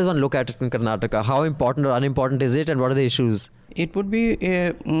 What does one look at it in Karnataka? How important or unimportant is it, and what are the issues? It would be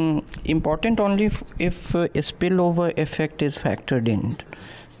important only if a spillover effect is factored in.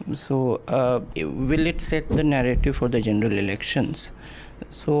 So, will it set the narrative for the general elections?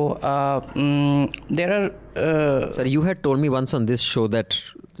 So, there are... Sir, you had told me once on this show that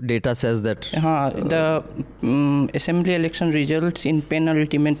data says that... the assembly election results in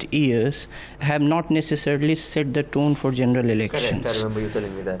penultimate years have not necessarily set the tone for general elections. Correct, I remember you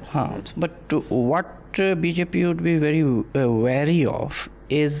telling me that. But what BJP would be very wary of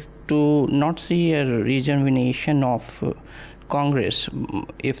is to not see a rejuvenation of Congress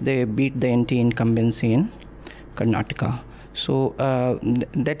if they beat the anti-incumbency in Karnataka. So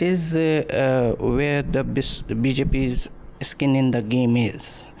that is where the BJP's skin in the game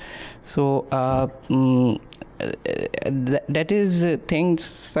is. So that is a thing.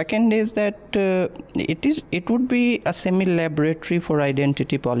 Second is that it would be a semi-laboratory for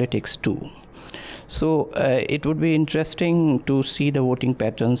identity politics too. So it would be interesting to see the voting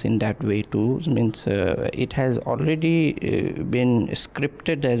patterns in that way too. Means it has already been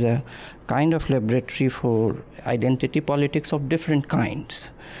scripted as a kind of laboratory for identity politics of different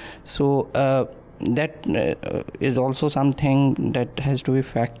kinds. So that is also something that has to be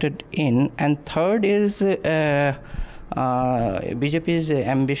factored in. And third is BJP's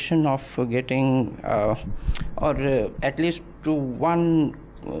ambition of getting or at least to one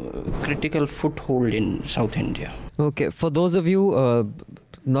critical foothold in South India. Okay, for those of you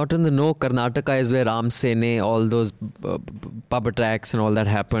not in the know, Karnataka is where Ram Sene, all those pub attacks and all that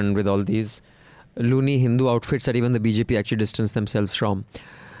happened with all these loony Hindu outfits that even the BJP actually distanced themselves from.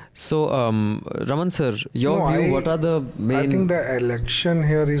 So, Raman sir, your view, what are the main... I think the election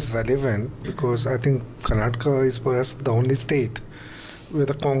here is relevant because I think Karnataka is perhaps the only state where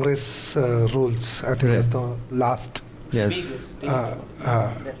the Congress rules. I think that's the last... Yes.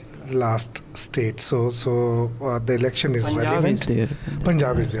 Last state. So the election is Punjab relevant. Is there.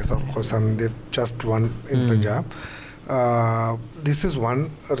 Punjab is there, of course. I mean, they've just won in Punjab. This is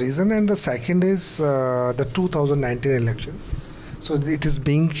one reason, and the second is the 2019 elections. So it is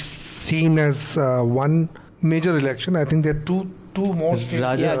being seen as one major election. I think there are two more states.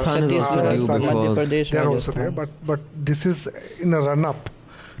 Rajasthan is also due before. They are also there, but this is in a run-up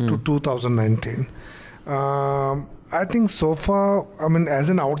to 2019. I think so far, I mean, as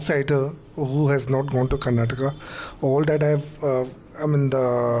an outsider who has not gone to Karnataka, all that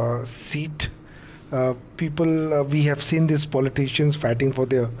the seat, people, we have seen these politicians fighting for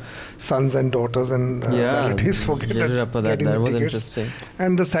their sons and daughters and relatives for getting that the was tickets. interesting.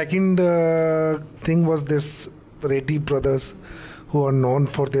 And the second thing was this Reddy brothers, who are known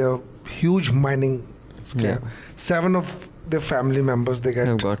for their huge mining scam. Yeah. 7 of their family members, they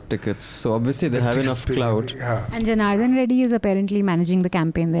have got tickets. So obviously they have enough clout. Yeah. And Janardhan Reddy is apparently managing the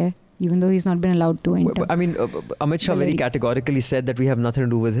campaign there, even though he's not been allowed to enter. I mean, Amit Shah very categorically said that we have nothing to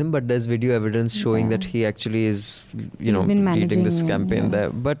do with him, but there's video evidence showing that he actually is, leading this campaign there.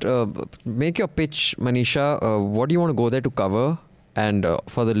 But make your pitch, Manisha. What do you want to go there to cover? And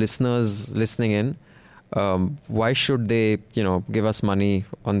for the listeners listening in, Why should they, give us money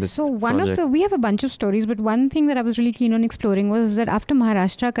on this So project? we have a bunch of stories, but one thing that I was really keen on exploring was that after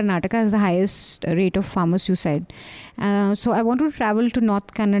Maharashtra, Karnataka has the highest rate of farmer suicide. So I wanted to travel to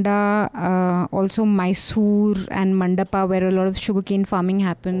North Canada, also Mysore and Mandapa, where a lot of sugarcane farming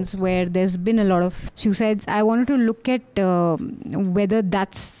happens, where there's been a lot of suicides. I wanted to look at whether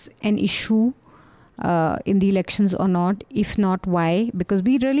that's an issue in the elections or not. If not, why? Because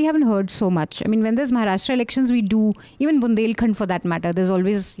we really haven't heard so much. I mean, when there's Maharashtra elections, we do, even Bundelkhand for that matter, there's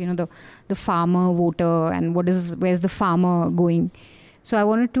always, the farmer voter and where's the farmer going. So I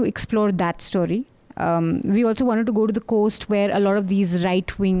wanted to explore that story. We also wanted to go to the coast where a lot of these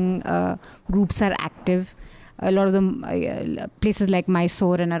right-wing groups are active. A lot of them places like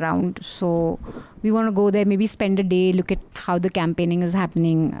Mysore and around. So we want to go there, maybe spend a day, look at how the campaigning is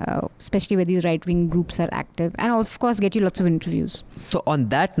happening, especially where these right-wing groups are active, and of course get you lots of interviews. So on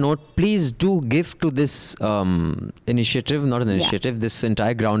that note, please do give to this initiative, not an initiative, this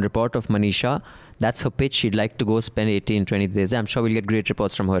entire ground report of Manisha. That's her pitch. She'd like to go spend 18, 20 days. I'm sure we'll get great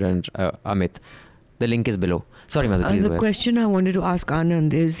reports from her and Amit. The link is below. Sorry, Madhu, please. The question I wanted to ask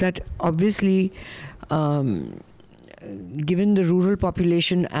Anand is that obviously, given the rural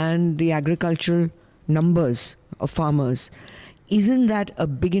population and the agricultural numbers of farmers, isn't that a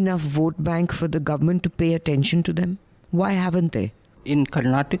big enough vote bank for the government to pay attention to them? Why haven't they? In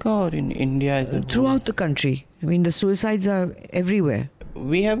Karnataka or in India? As a Throughout the country. I mean, the suicides are everywhere.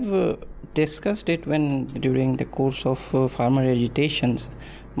 We have discussed it during the course of farmer agitations.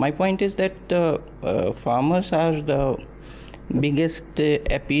 My point is that farmers are the biggest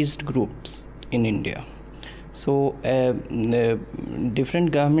appeased groups in India. So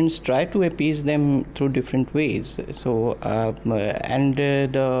different governments try to appease them through different ways. So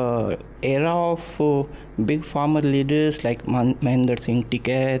the era of big farmer leaders like Mahendra Singh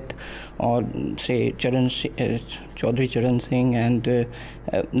Tiket or say Chaudhry Charan Singh, and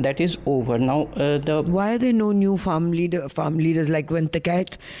that is over now. Why are there no new farm leaders like when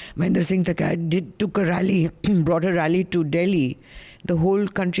Mahendra Singh Tiket took a rally, brought a rally to Delhi, the whole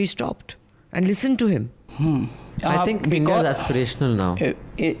country stopped and listened to him. I think India is aspirational now.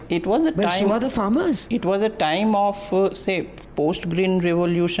 It was a time. But so are the farmers. It was a time of, say, post-Green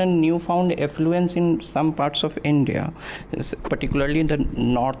Revolution, newfound affluence in some parts of India, particularly in the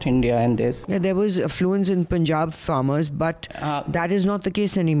North India and this. Yeah, there was affluence in Punjab farmers, but that is not the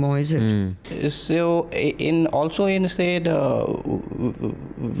case anymore, is it? So, also in say the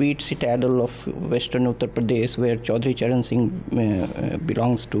wheat citadel of Western Uttar Pradesh, where Chaudhry Charan Singh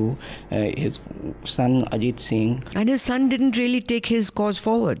belongs to, his son Ajit Singh. And his son didn't really take his cause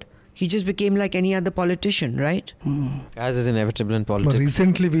forward. He just became like any other politician, right? As is inevitable in But politics.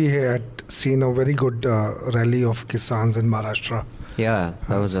 recently we had seen a very good rally of Kisans in Maharashtra. Yeah,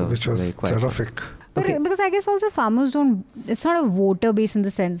 that was which was quite terrific. But because I guess also farmers it's not a voter base in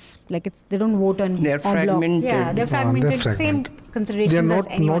the sense, like they don't vote on They're en bloc. fragmented. Yeah, they're fragmented. Same considerations They are as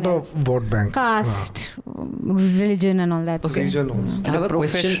anyone not a else. vote bank. Caste, religion and all that. Okay. Religion also. I have a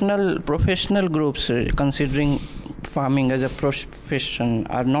question. Professional groups considering farming as a profession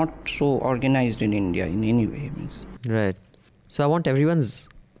are not so organized in India in any way. Right. So I want everyone's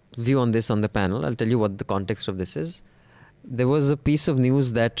view on this on the panel. I'll tell you what the context of this is. There was a piece of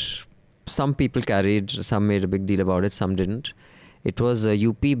news that some people carried, some made a big deal about it, some didn't. It was a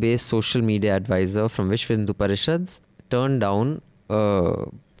UP-based social media advisor from Vishwa Hindu Parishad turned down a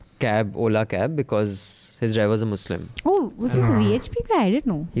Ola cab, because his driver was a Muslim. Oh, was this a VHP guy? I didn't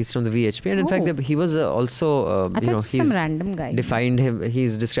know. He's from the VHP, and in fact, he was also, I thought it was some random guy.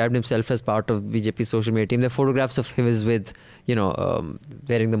 He's described himself as part of BJP social media team. There are photographs of him with,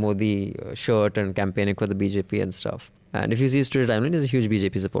 wearing the Modi shirt and campaigning for the BJP and stuff. And if you see his Twitter timeline, he's a huge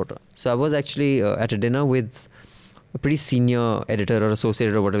BJP supporter. So I was actually at a dinner with a pretty senior editor or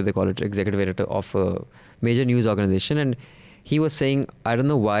associate or whatever they call it, executive editor of a major news organization, and he was saying, I don't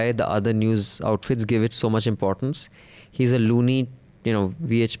know why the other news outfits give it so much importance. He's a loony,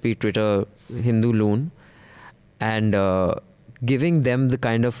 VHP Twitter Hindu loon, and giving them the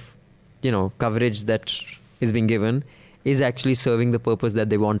kind of, coverage that is being given is actually serving the purpose that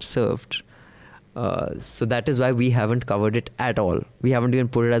they want served. So that is why we haven't covered it at all. We haven't even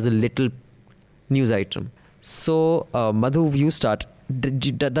put it as a little news item. So, Madhu, you start.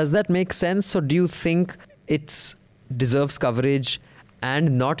 Does that make sense? Or do you think it deserves coverage,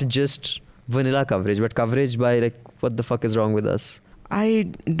 and not just vanilla coverage, but coverage by what the fuck is wrong with us?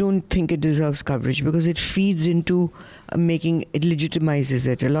 I don't think it deserves coverage because it feeds into it legitimizes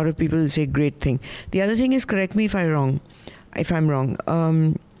it. A lot of people will say great thing. The other thing is, correct me if I'm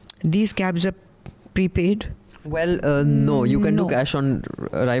wrong, these cabs are prepaid. Well, no, you can No. do cash on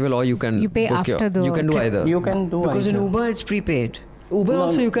arrival, or you can You pay book after the You can do trip. either. You can do Because in either. Uber it's prepaid. Uber No,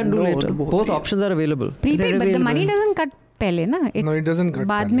 also you can do no, later. both, Both yeah. options are available. Prepaid, They're but the money available. doesn't cut pehle na. No, it doesn't cut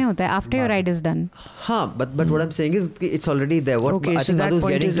बाद pehle. में होता है after your ride is done. हाँ, but what I'm saying is कि it's already there. What Okay, I so think that Madhu's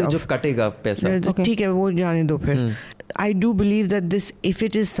point getting is to जो off. कटेगा पैसा. Okay. ठीक है वो जाने दो फिर. I do believe that this, if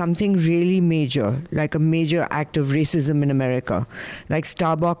it is something really major, like a major act of racism in America, like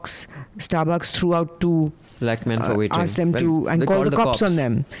Starbucks threw out two, Black men for waiting. asked them Well, to, and they called called the cops on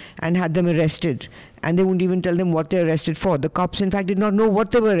them and had them arrested. And they wouldn't even tell them what they're arrested for. The cops, in fact, did not know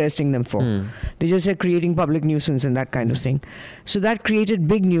what they were arresting them for. They just said creating public nuisance and that kind of thing. So that created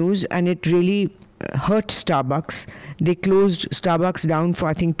big news, and it really hurt Starbucks. They closed Starbucks down for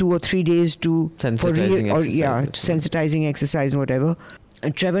I think 2 or 3 days to Sensitizing exercises. sensitizing exercise and whatever.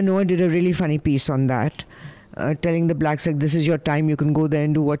 Trevor Noah did a really funny piece on that, telling the blacks like, this is your time, you can go there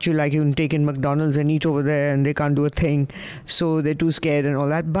and do what you like, you can take in McDonald's and eat over there, and they can't do a thing, so they're too scared and all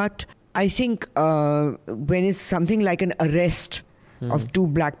that. But I think when it's something like an arrest of two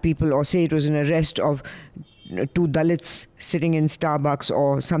black people, or say it was an arrest of two Dalits sitting in Starbucks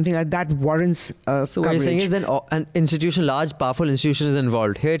or something like that, warrants So what you're saying is then an institution, large, powerful institution is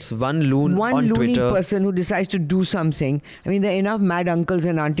involved. Here it's one loon on loony Twitter. person who decides to do something. I mean, there are enough mad uncles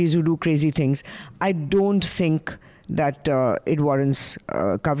and aunties who do crazy things. I don't think that it warrants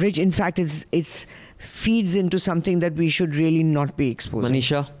coverage. In fact, it's feeds into something that we should really not be exposing.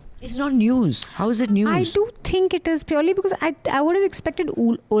 Manisha? It's not news. How is it news? I do think it is purely because I would have expected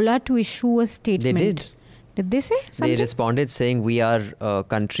Ola to issue a They statement. did. Did they say something? They responded saying we are a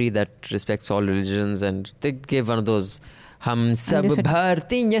country that respects all religions, and they gave one of those हम सब they said-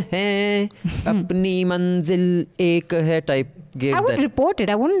 भारतीय हैं अपनी मंजिल एक है type gave I would that. report it.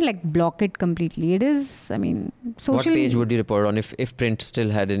 I wouldn't like block it completely. It is, I mean, social. What page would you report on if print still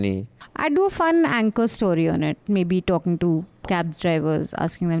had any? I'd do a fun anchor story on it. Maybe talking to cab drivers,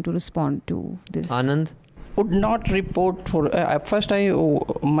 asking them to respond to this. Anand? Would not report for first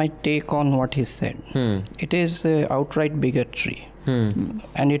my take on what he said. It is outright bigotry,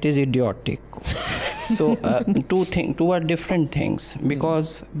 and it is idiotic. So two are different things,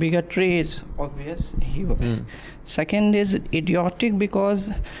 because bigotry is obvious here. Second is idiotic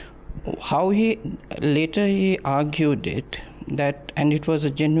because how he later argued it, that, and it was a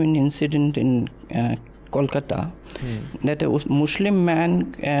genuine incident in Kolkata, that a Muslim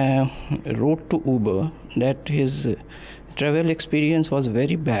man wrote to Uber that his travel experience was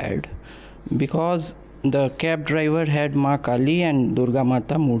very bad because the cab driver had Ma Kali and Durga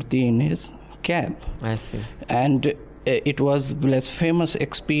Mata Murti in his cab, I see. and it was blasphemous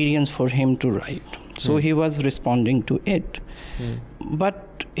experience for him to write. So he was responding to it,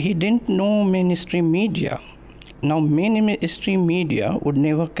 but he didn't know mainstream media. Now, mainstream media would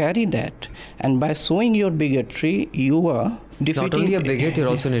never carry that, and by showing your bigotry, you are defeating. Not only a bigot, you're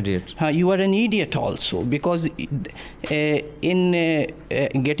also an idiot. You are an idiot also, because in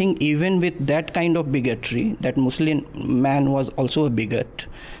getting even with that kind of bigotry, that Muslim man was also a bigot,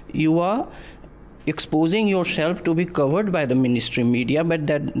 you are exposing yourself to be covered by the mainstream media, but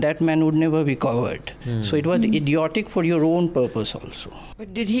that man would never be covered. So it was idiotic for your own purpose also.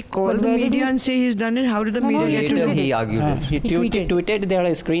 But did he call But the where did media he- and say he's done it? How did the No, media no, get to Later know? he argued it. He tweeted. tweeted. There are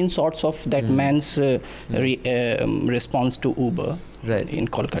screenshots of that man's response to Uber in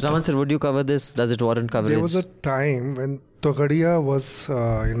Kolkata. Raman sir, would you cover this? Does it warrant coverage? There was a time when Togadia was,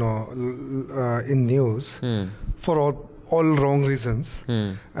 in news for all wrong reasons,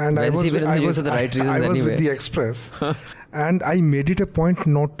 and I When's was he been in the I news was for the right I reasons was anyway? with the Express, and I made it a point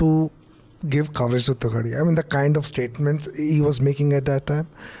not to give coverage to Togadia. I mean, the kind of statements he was making at that time,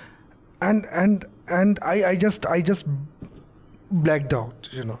 and I just blacked out,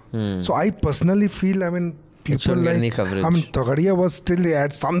 So I personally feel, I mean, people shouldn't get any like, coverage. I mean, Togadia was still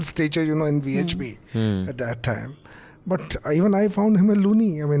at some stature, in VHP at that time. But even I found him a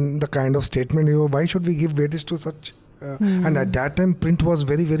loony. I mean, the kind of statement, why should we give weightage to such? And at that time, print was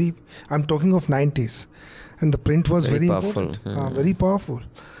very, very, I'm talking of 90s. And the print was Very very powerful. important, very powerful.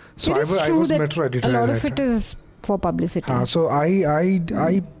 So It is I true was that metro editor a lot at of that it time. is for publicity. So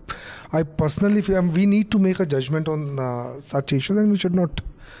I personally feel we need to make a judgment on such issues, and we should not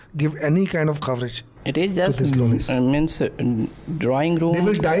give any kind of coverage. It is just this lowness. means drawing room. They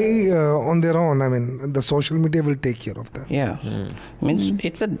will die on their own. I mean, the social media will take care of that. Yeah, means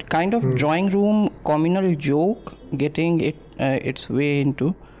it's a kind of drawing room communal joke getting its way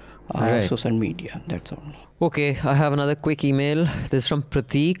into Right. social media. That's all. Okay, I have another quick email. This is from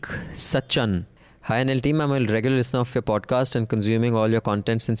Prateek Sachan. Hi NL team, I'm a regular listener of your podcast and consuming all your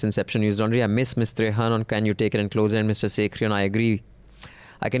content since inception. News Laundry. I miss Ms. Trehan on Can You Take It and Close It, and Mr. Sekhri on I Agree.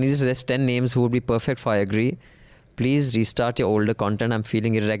 I can easily suggest 10 names who would be perfect for I Agree. Please restart your older content. I'm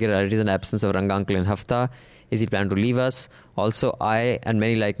feeling irregularities and absence of Ranga Uncle in Hafta. Is he planning to leave us? Also, I and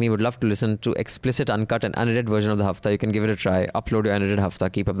many like me would love to listen to explicit, uncut and unedited version of the Hafta. You can give it a try. Upload your unedited Hafta.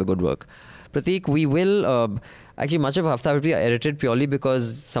 Keep up the good work. Prateek, we will... actually, much of Hafta will be edited purely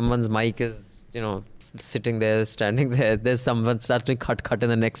because someone's mic is, sitting there, standing there. There's someone starting cut in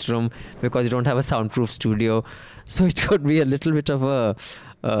the next room because you don't have a soundproof studio. So it could be a little bit of a...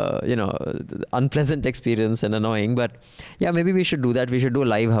 unpleasant experience and annoying, but yeah, maybe we should do that. We should do a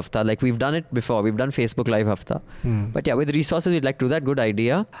live Hafta like we've done it before. We've done Facebook Live Hafta. But yeah, with resources, we'd like to do that. Good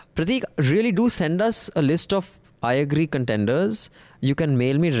idea. Prateek, really do send us a list of I Agree contenders. You can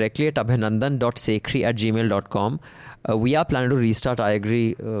mail me directly at abhinandan.sekhri@gmail.com. We are planning to restart I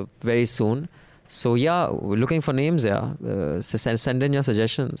Agree very soon. So yeah, we're looking for names. Send in your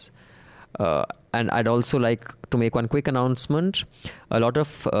suggestions. And I'd also like to make one quick announcement. A lot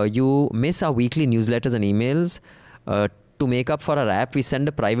of you miss our weekly newsletters and emails. To make up for our app, we send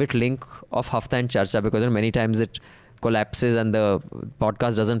a private link of Hafta and Charcha because many times it collapses and the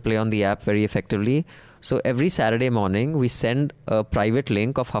podcast doesn't play on the app very effectively. So every Saturday morning, we send a private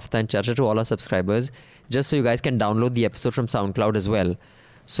link of Hafta and Charcha to all our subscribers just so you guys can download the episode from SoundCloud as well.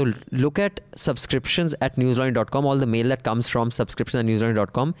 So look at subscriptions at newslaundry.com, all the mail that comes from subscriptions at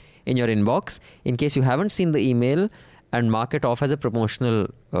newslaundry.com in your inbox. In case you haven't seen the email, and mark it off as a promotional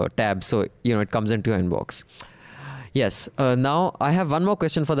tab. So, it comes into your inbox. Yes. Now, I have one more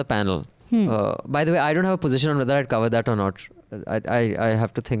question for the panel. By the way, I don't have a position on whether I'd cover that or not. I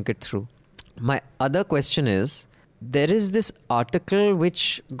have to think it through. My other question is, there is this article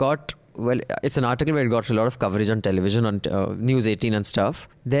which got... Well, it's an article where it got a lot of coverage on television, on News 18 and stuff.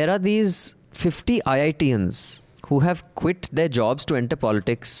 There are these 50 IITians who have quit their jobs to enter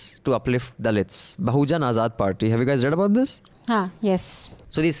politics to uplift Dalits. Bahujan Azad Party. Have you guys read about this? Yes.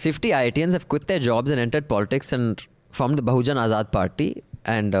 So these 50 IITians have quit their jobs and entered politics and formed the Bahujan Azad Party.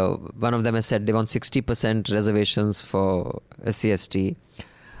 And one of them has said they want 60% reservations for SC/ST.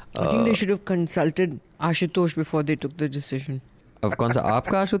 I think they should have consulted Ashutosh before they took the decision. Of course,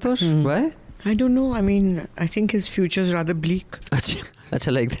 aapka Ashutosh? Why? I don't know. I mean, I think his future is rather bleak.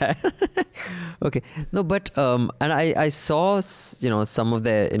 Acha, like that. Okay. No, but and I saw some of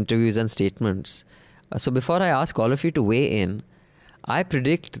their interviews and statements. So before I ask all of you to weigh in, I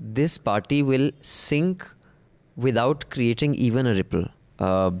predict this party will sink without creating even a ripple,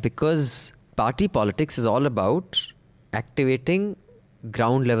 because party politics is all about activating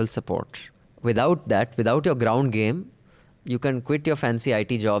ground level support. Without that, without your ground game, you can quit your fancy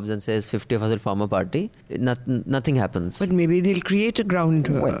IT jobs and says 50 of us will form a party. Nothing happens. But maybe they'll create a ground.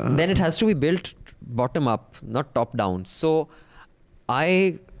 Then it has to be built bottom up, not top down. So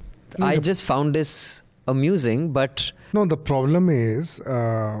I just found this amusing, but... No, the problem is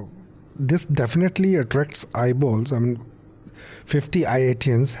this definitely attracts eyeballs. I mean, 50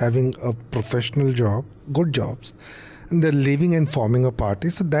 IITians having a professional job, good jobs, and they're leaving and forming a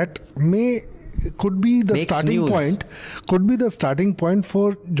party. So that could be the starting point. Could be the starting point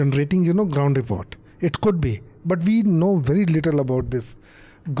for generating, ground report. It could be, but we know very little about this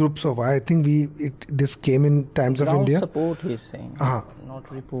groups of. I think this came in Times of India. Support, he's saying,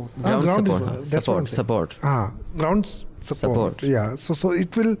 not report. Ground support. Ground support. Yeah. So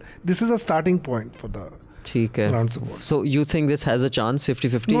it will. This is a starting point for the. Ground support. So you think this has a chance,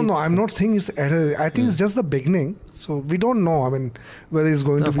 50-50? No, I'm not saying it's I think it's just the beginning. So we don't know, I mean, whether it's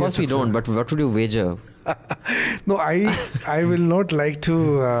going to be a success. Of course we don't, but what would you wager? No, I will not like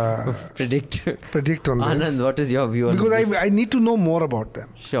to predict on this. Anand, what is your view on this? Because I need to know more about them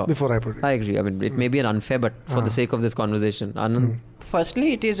before I predict. I agree. I mean, it may be an unfair, but for the sake of this conversation. Anand?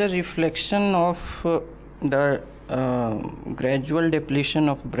 Firstly, it is a reflection of the gradual depletion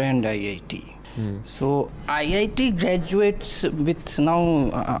of brand IIT. So IIT graduates with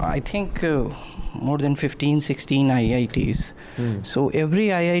now I think more than 15-16 IITs. So every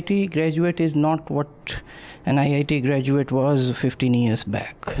IIT graduate is not what an IIT graduate was 15 years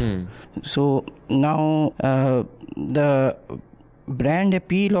back. So now the brand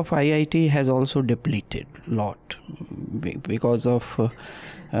appeal of IIT has also depleted a lot because of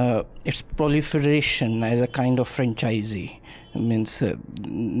its proliferation as a kind of franchisee. Means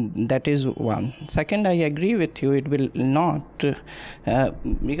that is one. Second, I agree with you, it will not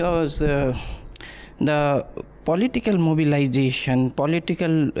because the political mobilization,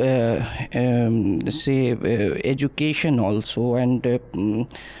 political education also, and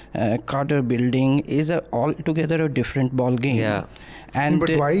cadre building is altogether a different ball game. Yeah. And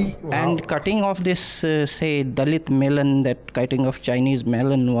but why? And cutting off this say Dalit melon, that cutting of Chinese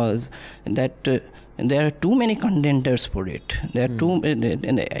melon was that there are too many contenders for it. There are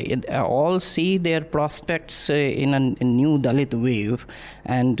and all see their prospects in a new Dalit wave,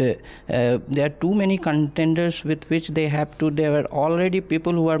 and there are too many contenders with which they have to. There are already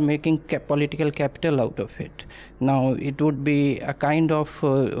people who are making political capital out of it. Now it would be a kind of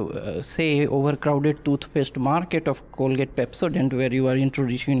say overcrowded toothpaste market of Colgate Pepsodent, where you are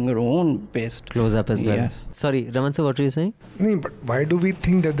introducing your own paste. Close up as well. Yes. Sorry, Raman sir, what were you saying? No, but why do we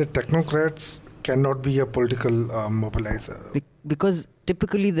think that the technocrats cannot be a political mobilizer? Because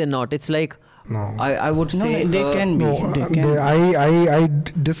typically they're not. It's like, No. I would say... they can be. No, They can be. I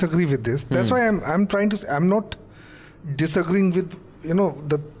disagree with this. That's why I'm trying to say, I'm not disagreeing with,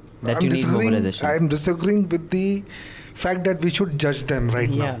 That I'm you need disagreeing, mobilization. I'm disagreeing with the fact that we should judge them right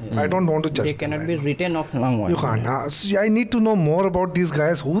now. I don't want to judge They them. cannot right be now. written off long while. You can't. So I need to know more about these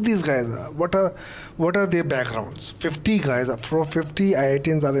guys. Who these guys are? What are their backgrounds? 50 guys, 50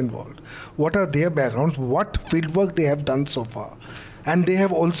 IITians are involved. What are their backgrounds? What fieldwork they have done so far? And they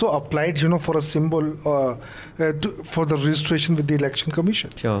have also applied, for a symbol for the registration with the Election Commission.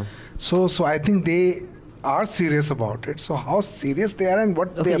 Sure. So I think they are serious about it. So how serious they are and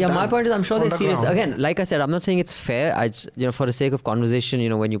what they Okay, have yeah, done my point is I'm sure on they're the serious. ground. Again, like I said, I'm not saying it's fair. I just, for the sake of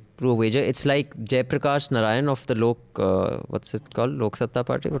conversation, when you prove a wager, it's like Jayaprakash Narayan of the what's it called? Lok Satta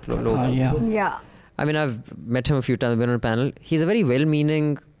Party? Yeah. I mean, I've met him a few times, been on a panel. He's a very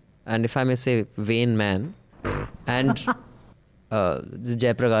well-meaning and, if I may say, vain man. And the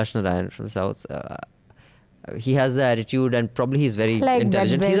Jayaprakash Narayan from South, he has the attitude, and probably he's very Like that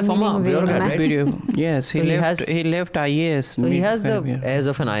intelligent. He's a former well-meaning bureaucrat, vain right? Yes, So he left IAS. So he has the mid-career. airs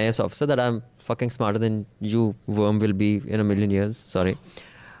of an IAS officer that I'm fucking smarter than you, worm, will be in a million years. Sorry.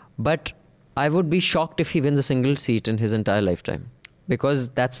 But I would be shocked if he wins a single seat in his entire lifetime. Because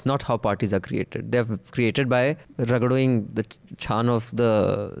that's not how parties are created. They're created by ragadoing the chan of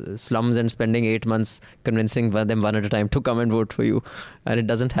the slums and spending 8 months convincing them one at a time to come and vote for you. And it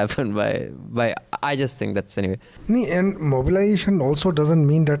doesn't happen by I just think that's anyway. And mobilization also doesn't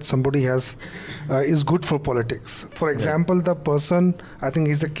mean that somebody is good for politics. For example, the person, I think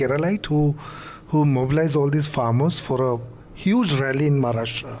he's a Keralite who mobilized all these farmers for a huge rally in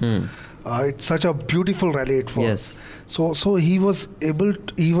Maharashtra. It's such a beautiful rally it was. Yes. So he was able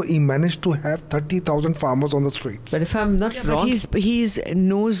to, he managed to have 30,000 farmers on the streets. But if I'm not wrong, He's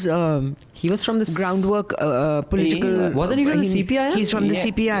knows he was from the groundwork political. Wasn't he from the CPI? He's from the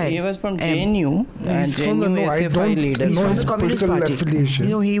CPI. He was from JNU. He's from the JNU SFI leader. He's know from his the Communist political Party.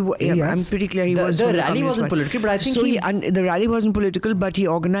 affiliation. I'm pretty clear he The- was the from rally Communist wasn't Party. political, but I think so he- the rally wasn't political, but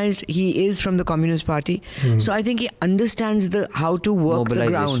he is from the Communist Party. So I think he understands how to work the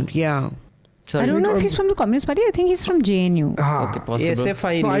Mobilization. ground. Yeah. Sorry. I don't know if he's from the Communist Party. I think he's from JNU. Okay, possible.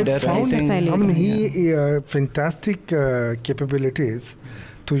 SFI No, I leader. found SFI leader. I mean, he fantastic capabilities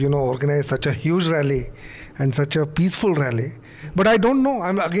to organize such a huge rally and such a peaceful rally. But I don't know.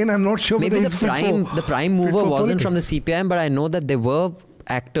 I'm not sure. Maybe whether the he's fit for- prime fit mover for wasn't from the politics. CPIM, but I know that there were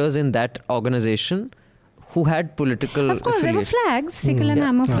actors in that organization who had political Of course, there were affiliation. flags, sickle and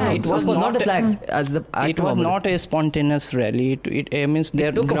hammer flags. It was not the not- flags as the act It of was mobilization. not a spontaneous rally. It means there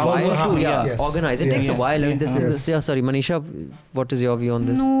It took a ground while was- to Yes. organize. It Yes. takes a while. I mean, Yes. yeah, sorry, Manisha, what is your view on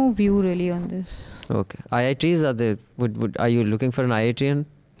this? No view really on this. Okay, IITs are they? Are you looking for an IITian?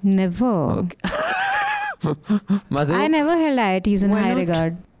 Never. Okay. Madhu, I never held IITs in Why high not?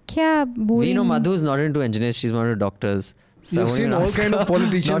 regard. Kya boring. we know Madhu is not into engineers. She's more into doctors. So You've I won't seen even all ask kind of her.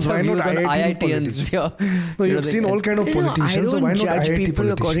 politicians, Not her why not views on IIT IITians? politicians? Yeah. No, You know, you've seen all kind of politicians. So I why don't not judge IIT people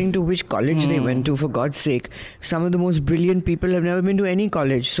politicians? according to which college they went to, for God's sake. Some of the most brilliant people have never been to any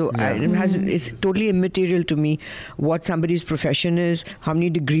college. So it's totally immaterial to me what somebody's profession is, how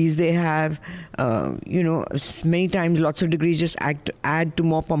many degrees they have. Many times lots of degrees just add to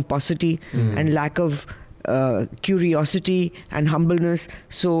more pomposity and lack of curiosity and humbleness.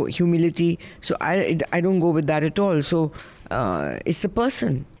 So humility. So I don't go with that at all. So it's the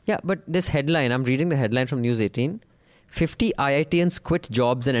person. Yeah, but this headline, I'm reading the headline from News 18. 50 IITians quit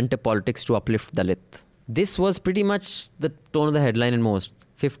jobs and enter politics to uplift Dalit. This was pretty much the tone of the headline in most.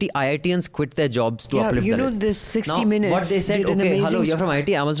 50 IITians quit their jobs to uplift Dalit. This 60 now, minutes. What they said, did an okay, amazing hello, you're from IT,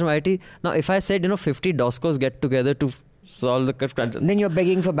 I'm also from IT. Now, if I said, 50 DOSCOs get together to solve the... Then you're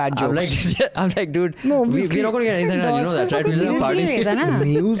begging for bad jokes. I'm like, dude, No, we're obviously. not going to get anything done. You know that, right? We'll have a party. Seriously leda na.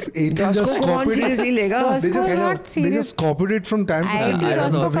 News 18 just DOSCO को कौन copied it. seriously लेगा? They DOSCO just, is not they serious. just copied it from time to time. IIT I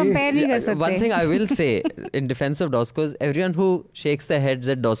don't know. DOSCO compare नहीं कर सकते. One thing I will say in defense of DOSCOs, everyone who shakes their heads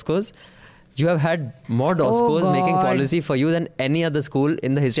at DOSCOs, You have had more DOSCOs making God. policy for you than any other school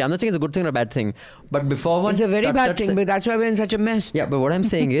in the history. I'm not saying it's a good thing or a bad thing, but before one... It's a very bad thing, but that's why we're in such a mess. Yeah, but what I'm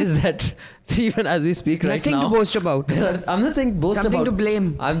saying is that even as we speak right Nothing now... to boast about. I'm not saying boast Something about... to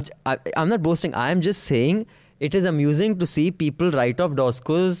blame. I'm not boasting. I'm just saying it is amusing to see people write off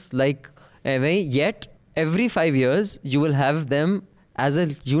DOSCOs like yet every 5 years you will have them as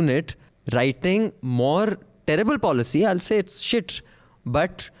a unit writing more terrible policy. I'll say it's shit.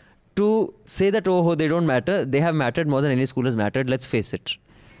 But to say that, oh, they don't matter, they have mattered more than any school has mattered, let's face it.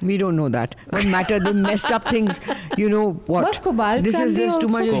 We don't know that. Don't matter. They messed up things. You know what? Was Gopal This is Gandhi just too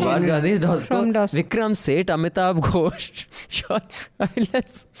much also of Gopal Gandhi, From DOSCO, DOSCO. Vikram Seth, Amitabh Ghosh. Sure. I mean,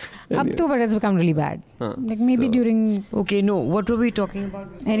 let's... Up to, but it's become really bad. Like maybe so- during... Okay, no. What were we talking about?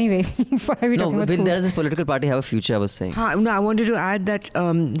 Anyway, why are we No, talking about will schools? does this political party have a future, I was saying? No, I wanted to add that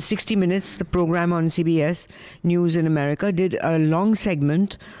 60 Minutes, the program on CBS News in America, did a long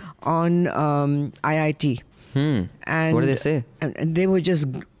segment on IIT. And What did they say? And they were just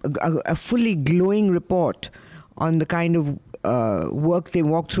a fully glowing report on the kind of work they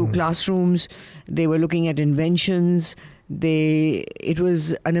walked through classrooms. They were looking at inventions. It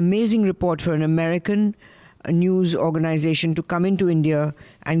was an amazing report for an American news organization to come into India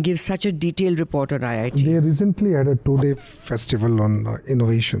and give such a detailed report on IIT. They recently had a 2-day festival on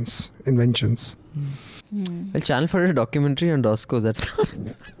inventions. Well, Channel 4 did a documentary on DOSCOs. That's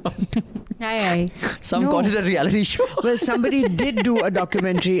Aye. some No. called it a reality show. Well, somebody did do a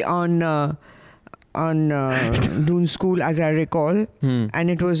documentary on Dune School, as I recall, and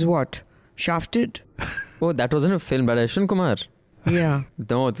it was what? Shafted? Oh, that wasn't a film, but Ashwin Kumar. Yeah.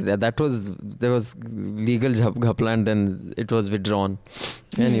 No, there was legal ghapla and then it was withdrawn.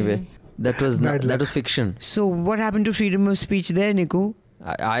 Anyway, that was Bad that luck. was fiction. So what happened to freedom of speech there, Niku?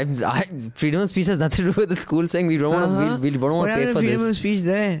 I freedom of speech has nothing to do with the school saying we don't want we don't What want to pay happened for to freedom of this. speech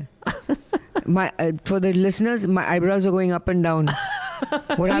there? For the listeners, my eyebrows are going up and down.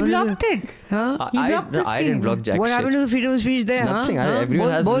 What He happened blocked it. Huh? He blocked the I didn't screen. block jack What shit. happened to the freedom of speech there? Nothing. Huh?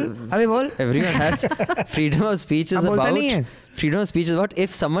 Everyone has- Bol? Abhi bol? Everyone has freedom of speech is Ab bolta about nahi hai? freedom of speech is about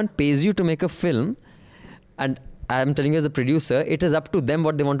if someone pays you to make a film, and I'm telling you as a producer, it is up to them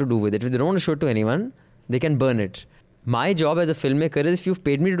what they want to do with it. If they don't want to show it to anyone, they can burn it. My job as a filmmaker is if you've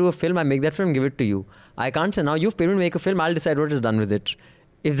paid me to do a film, I make that film and give it to you. I can't say now you've paid me to make a film, I'll decide what is done with it.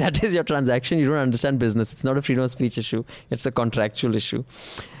 If that is your transaction, you don't understand business. It's not a freedom of speech issue. It's a contractual issue.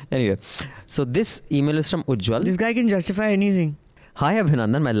 Anyway, so this email is from Ujjwal. This guy can justify anything. Hi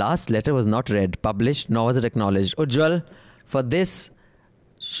Abhinandan, my last letter was not read, published, nor was it acknowledged. Ujjwal, for this,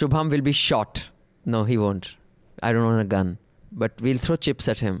 Shubham will be shot. No, he won't. I don't own a gun. But we'll throw chips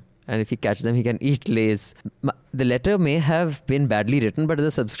at him. And if he catches them, he can eat Lays. The letter may have been badly written, but as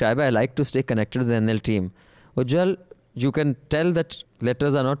a subscriber, I like to stay connected to the NL team. Ujjwal, you can tell that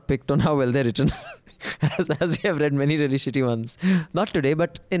letters are not picked on how well they're written. as we have read many really shitty ones. Not today,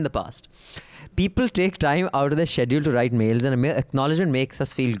 but in the past. People take time out of their schedule to write mails, and a mere acknowledgement makes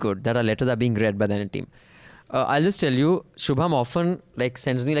us feel good that our letters are being read by the NL team. I'll just tell you, Shubham often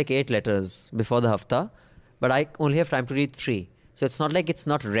sends me 8 letters before the hafta, but I only have time to read 3. So it's not like it's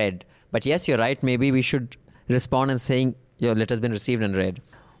not read. But yes, you're right. Maybe we should respond and saying your letter's been received and read.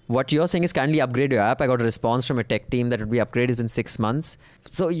 What you're saying is kindly upgrade your app. I got a response from a tech team that would be upgraded. It's been 6 months.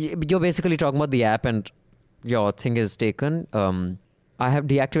 So you're basically talking about the app and your thing is taken. I have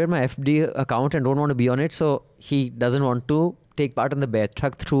deactivated my FD account and don't want to be on it. So he doesn't want to take part in the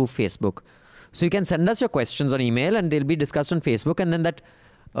Baithak through Facebook. So you can send us your questions on email and they'll be discussed on Facebook. And then that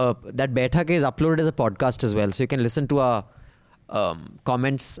Baithak is uploaded as a podcast as well. So you can listen to our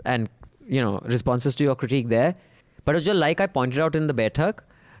comments and responses to your critique there. But Ujjwal, like I pointed out in the Baithak,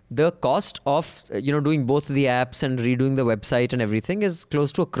 the cost of doing both the apps and redoing the website and everything is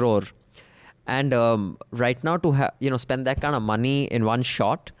close to 1 crore. And right now to spend that kind of money in one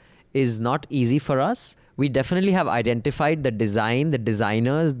shot is not easy for us. We definitely have identified the design, the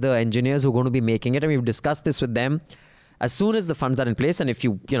designers, the engineers who are going to be making it, and we've discussed this with them. As soon as the funds are in place, and if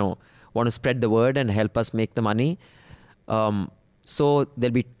you want to spread the word and help us make the money, so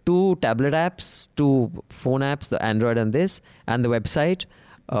there'll be 2 tablet apps, 2 phone apps, the Android and this, and the website.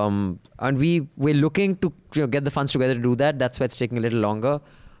 And we're looking to get the funds together to do that. That's why it's taking a little longer.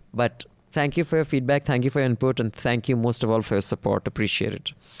 But thank you for your feedback. Thank you for your input. And thank you most of all for your support. Appreciate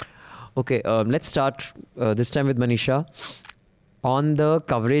it. Okay, let's start this time with Manisha on the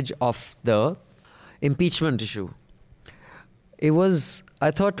coverage of the impeachment issue. It was, I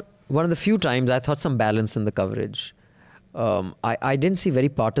thought, one of the few times I thought some balance in the coverage. I didn't see very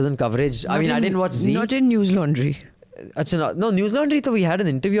partisan coverage. I didn't watch Z. Not in News Laundry. Achha, no, News Laundry, we had an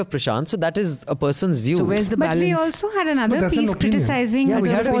interview of Prashant, so that is a person's view. So where's the But balance? we also had another that's an piece opinion. criticizing Yeah, we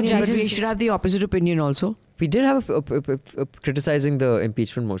the had an four opinion, But we judges. should have the opposite opinion also. We did have a criticizing the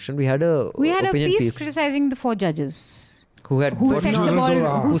impeachment motion. We had a opinion piece criticizing the four judges who set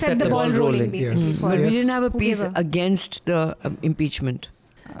the ball rolling, basically. Yes. for But we Yes. didn't have a Who piece gave a- against the impeachment.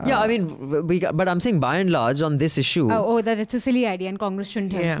 Yeah, I mean, but I'm saying by and large on this issue. that it's a silly idea and Congress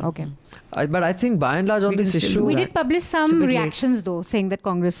shouldn't have. Yeah. Okay. But I think by and large on We can this still issue. do We that. did publish It's a some bit late. reactions though, saying that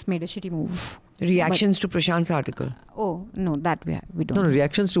Congress made a shitty move. Reactions to Prashant's article. Oh, no, that we don't. No,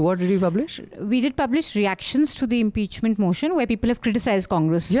 reactions to what did we publish? We did publish reactions to the impeachment motion where people have criticized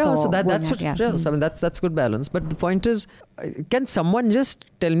Congress. Yeah, for so that's going what. at- Yeah. So, I mean, that's good balance. But the point is, can someone just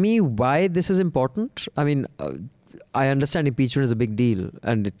tell me why this is important? I mean, I understand impeachment is a big deal,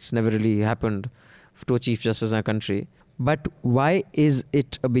 and it's never really happened to a chief justice in our country. But why is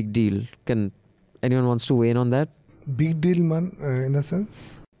it a big deal? Can anyone wants to weigh in on that? Big deal, man, in the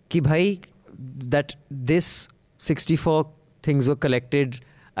sense? Ki bhai, that this 64 things were collected.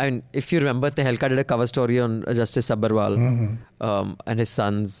 I mean, if you remember, Tehelka did a cover story on Justice Sabharwal and his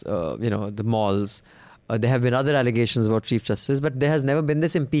sons, the malls. There have been other allegations about Chief Justice, but there has never been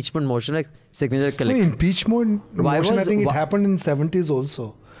this impeachment motion like signature No, collection. impeachment Why motion, I was- think it why- happened in 70s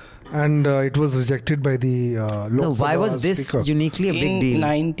also. And it was rejected by the Lok No, why Sabha was this speaker. uniquely a big in deal?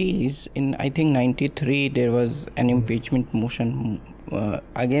 90s, in I think 93, there was an impeachment motion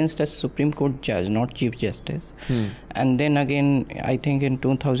against a Supreme Court judge, not Chief Justice. And then again, I think in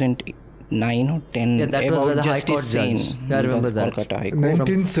 2009 or 10, Yeah, that was about by the High Justice Court judge. Singh, Yeah, I remember of that. Kolkata High Court.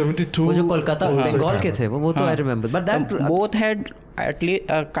 1972. वो जो Kolkata also Bengal it के थे वो तो I remember. But that Both had at least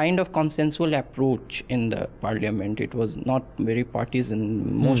a kind of consensual approach in the parliament. It was not very partisan.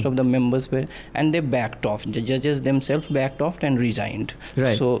 Most of the members were, and they backed off. The judges themselves backed off and resigned.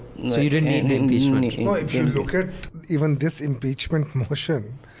 Right. So you didn't need the impeachment. No, if you look at even this impeachment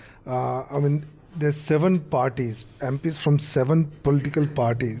motion, I mean, there's 7 parties, MPs from 7 political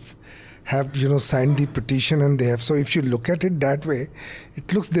parties have signed the petition, and they have. So if you look at it that way,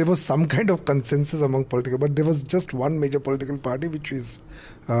 it looks there was some kind of consensus among political, but there was just one major political party, which is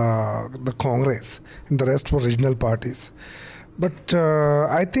the Congress, and the rest were regional parties. But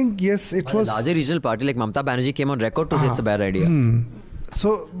I think yes, it was a larger regional party like Mamata Banerjee came on record to say it's a bad idea.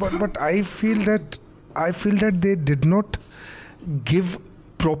 So, but I feel that they did not give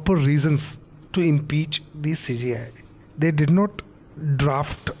proper reasons to impeach the CJI. They did not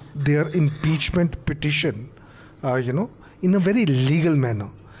draft their impeachment petition, in a very legal manner.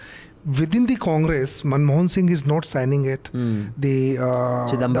 Within the Congress, Manmohan Singh is not signing it. The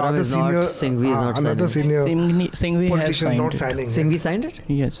Chidambaram other is not, senior, Singhvi is not another signing senior Singhvi has politician signed not it. signing Singhvi it. signed it?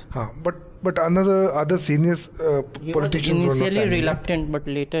 Yes. But other senior He politicians was were not initially signing it. reluctant, but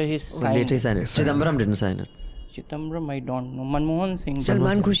later he signed. Later he signed it. Chidambaram didn't sign it. Chidambaram, I don't know. Manmohan Singh.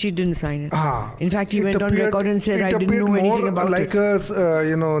 Salman Khurshid didn't sign it. In fact, he It went on appeared- record and said, it I didn't appeared know anything more about like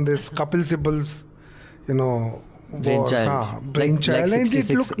it. this Kapil Sibal's, Brainchild. brainchild. Like And it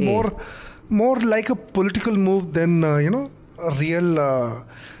 66A. looked more like a political move than, a real No,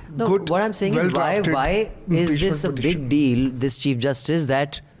 good, what I'm saying is well-drafted why is this impeachment a petition. big deal, this Chief Justice,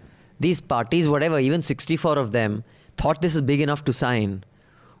 that these parties, whatever, even 64 of them, thought this is big enough to sign?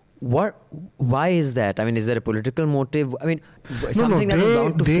 Why is that? I mean, is there a political motive? I mean, something that is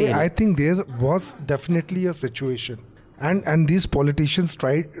bound to fail. I think there was definitely a situation. And these politicians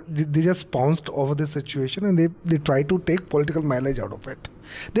they just pounced over the situation, and they tried to take political mileage out of it.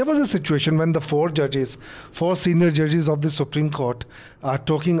 There was a situation when the 4 senior judges of the Supreme Court are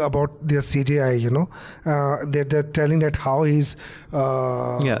talking about their CJI, they're telling that how he's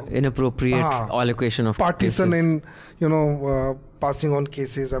inappropriate allocation of partisan cases. in, passing on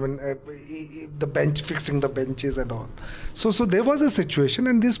cases. I mean, fixing the benches and all. So there was a situation,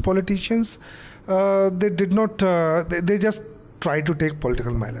 and these politicians, they did not, they just tried to take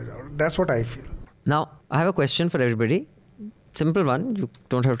political mileage out. That's what I feel. Now, I have a question for everybody. Simple one. You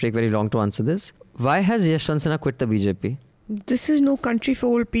don't have to take very long to answer this. Why has Yashwant Sinha quit the BJP? This is no country for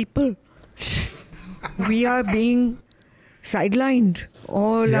old people. We are being sidelined.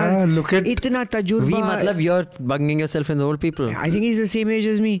 Look at Itna tajurba. You're bugging yourself in the old people. I think he's the same age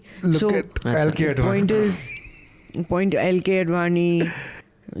as me. look at LK Advani. Point LK Advani,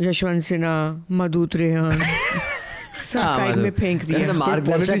 Yashwant Sinha, Madhu Trehan. सब side में फेंक He's the दिया.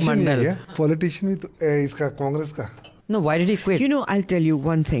 मार्गदर्शक मंडल. Politician भी तो इसका कांग्रेस का. No, why did he quit? You know, I'll tell you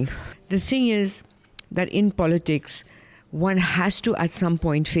one thing. The thing is that in politics, one has to at some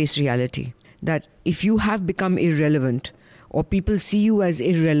point face reality. That if you have become irrelevant, or people see you as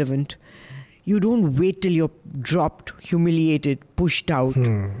irrelevant, You don't wait till you're dropped, humiliated, pushed out.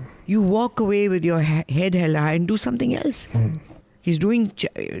 You walk away with your head held high and do something else. He's doing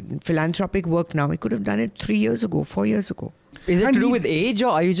philanthropic work now. He could have done it 3 years ago, 4 years ago. Is it to do with age,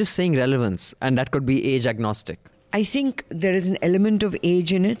 or are you just saying relevance? And that could be age agnostic. I think there is an element of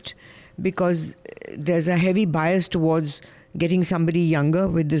age in it because there's a heavy bias towards getting somebody younger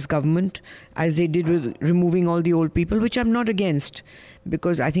with this government, as they did with removing all the old people, which I'm not against,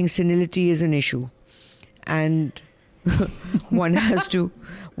 because I think senility is an issue. And one has to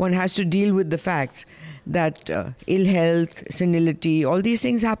deal with the facts that ill health, senility, all these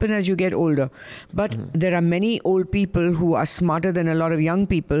things happen as you get older. But there are many old people who are smarter than a lot of young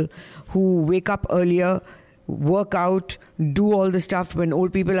people who wake up earlier, work out, do all the stuff when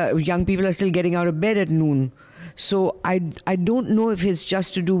young people are still getting out of bed at noon. So I don't know if it's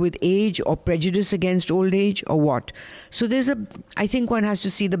just to do with age or prejudice against old age or what. So I think one has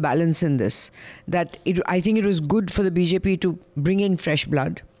to see the balance in this. I think it was good for the BJP to bring in fresh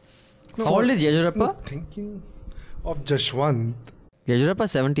blood. How old is Yediyurappa? Thinking of Jashwant. Yediyurappa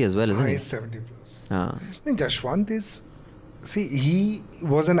 70 as well, isn't he? He's 70 plus. Ah. Jashwant he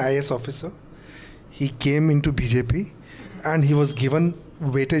was an IS officer. He came into BJP and he was given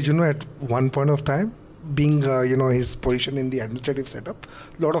weightage, at one point of time, being, his position in the administrative setup.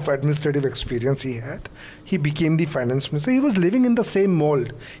 A lot of administrative experience he had. He became the finance minister. He was living in the same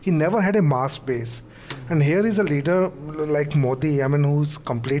mold. He never had a mass base. And here is a leader like Modi, who's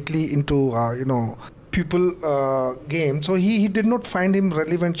completely into, people game. So he did not find him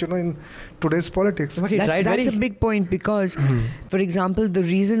relevant, in today's politics. But that's a big point because, for example, the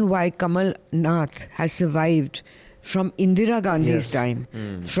reason why Kamal Nath has survived from Indira Gandhi's time,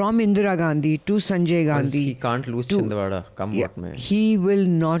 from Indira Gandhi to Sanjay Gandhi. He can't lose Chhindwara. What may. He will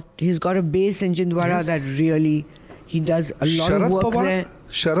not. He's got a base in Chhindwara that really, he does a lot of work there.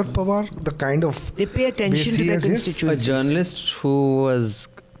 Sharad Pawar, the kind of... They pay attention to their constituencies. A journalist who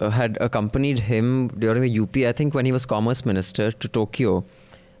had accompanied him during the UP, I think when he was Commerce Minister, to Tokyo.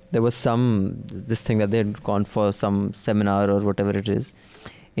 There was this thing that they had gone for some seminar or whatever it is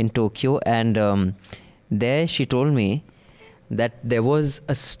in Tokyo, and there she told me that there was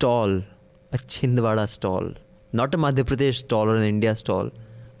a stall, a Chhindwara stall, not a Madhya Pradesh stall or an India stall,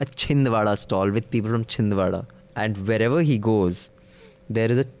 a Chhindwara stall with people from Chhindwara. And wherever he goes,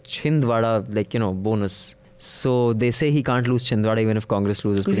 there is a Chhindwara, bonus. So they say he can't lose Chhindwara even if Congress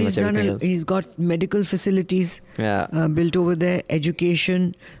loses pretty much everything else. He's got medical facilities built over there,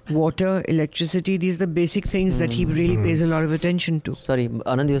 education, water, electricity. These are the basic things that he really pays a lot of attention to. Sorry,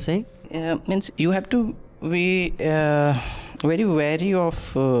 Anand, you were saying? Means you have to be very wary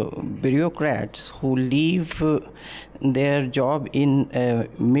of bureaucrats who leave their job in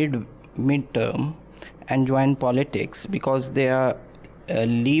mid-term and join politics because they are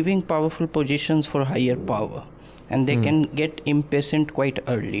leaving powerful positions for higher power, and they can get impatient quite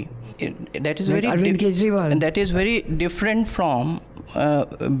early. That is very and that is very different from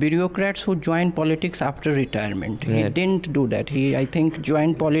bureaucrats who join politics after retirement. Right. He didn't do that. I think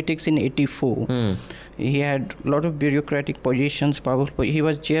joined politics in 1984. He had a lot of bureaucratic positions, powerful. He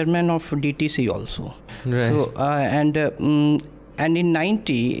was chairman of DTC also. Right. So and in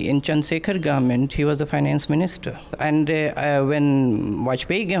 1990, in Chandrasekhar government, he was the finance minister. And when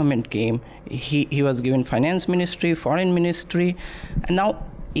Vajpayee government came, he was given finance ministry, foreign ministry, and now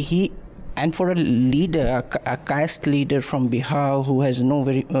and for a leader, a caste leader from Bihar who has no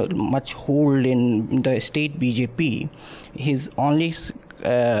very much hold in the state BJP, his only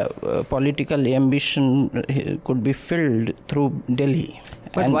political ambition could be filled through Delhi.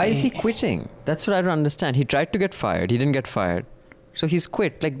 But why is he quitting? That's what I don't understand. He tried to get fired. He didn't get fired. So he's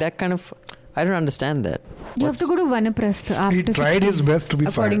quit. Like that kind of... I don't understand that. You have to go to Vanaprastha after He tried his best to be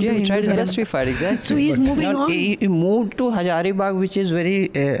fired. Yeah, he tried his best to be fired, exactly. So he's moving on. He moved to Hazaribagh, which is very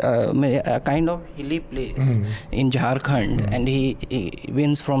a kind of hilly place in Jharkhand, and he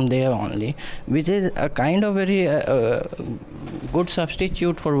wins from there only, which is a kind of very good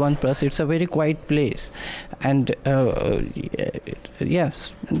substitute for Vanaprastha. It's a very quiet place, and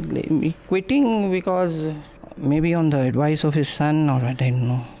yes, quitting because maybe on the advice of his son, or I don't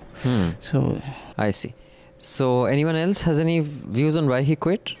know. So I see. So anyone else has any views on why he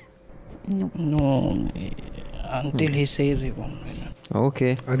quit? No, until he says he won't.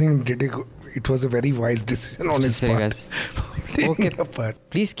 Okay. I think it was a very wise decision on his part. Okay.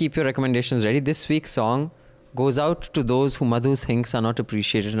 Please keep your recommendations ready. This week's song goes out to those who Madhu thinks are not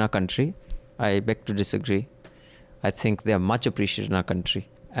appreciated in our country. I beg to disagree. I think they are much appreciated in our country.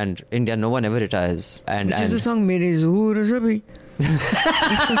 And India, no one ever retires. Which is the song Mere Zoor Sabhi.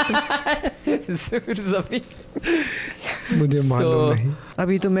 Zami. मुझे मालूम नहीं.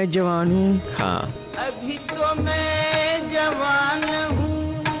 अभी तो मैं जवान हूँ. हाँ. अभी तो मैं जवान हूँ,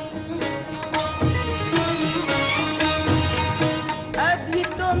 अभी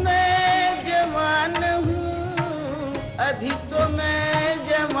तो मैं जवान हूँ, अभी तो मैं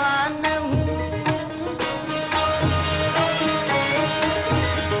जवान हूँ.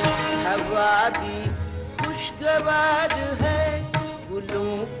 हवा भी खुशगवार है,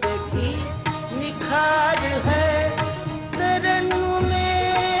 गुलों पे भी निखार है, तरन्नुम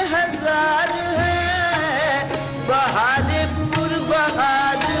में हजार है, बहारे पुर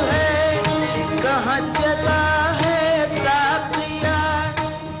बहार है, कहाँ चला है साथिया.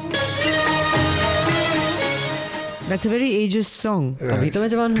 That's a very ageist song. अभी तो मैं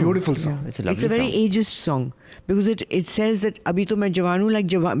जवान हूँ. Beautiful song. It's a lovely It's a very song. ageist song because it says that abhi to main jawan hu, like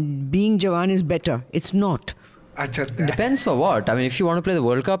being jawan is better. It's not. अच्छा. Depends for what. I mean, if you want to play the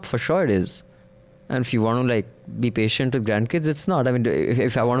World Cup, for sure it is. And if you want to like be patient with grandkids, it's not. I mean,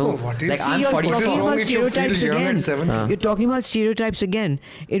 if I want to, Oh, what is- like, See, I'm you're 44. talking about if you feel stereotypes young again. at 70? You're talking about stereotypes again.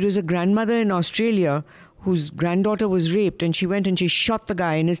 It was a grandmother in Australia whose granddaughter was raped, and she went and she shot the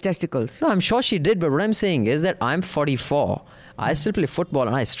guy in his testicles. No, I'm sure she did, but what I'm saying is that I'm 44. I still play football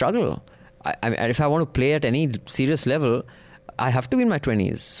and I struggle. I mean, if I want to play at any serious level, I have to be in my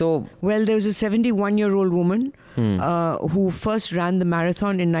 20s. So, Well, there was a 71-year-old woman who first ran the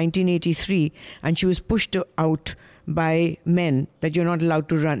marathon in 1983, and she was pushed out by men that you're not allowed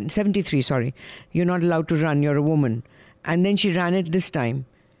to run. 73, sorry. You're not allowed to run, you're a woman. And then she ran it this time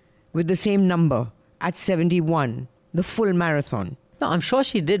with the same number at 71, the full marathon. no, I'm sure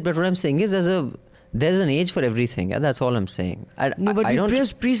she did, but what I'm saying is there's an age for everything. Yeah, that's all I'm saying. No, but I we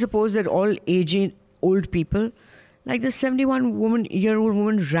don't. presuppose that all aging old people, like the 71-year-old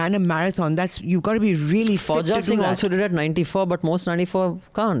woman ran a marathon. You've got to be really fit to Fauja do Singh that. also did at 94, but most 94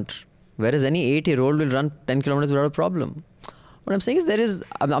 can't. Whereas any 8-year-old will run 10 kilometers without a problem. What I'm saying is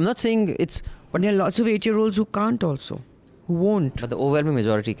I'm not saying it's, But there are lots of 8-year-olds who can't also, who won't. but the overwhelming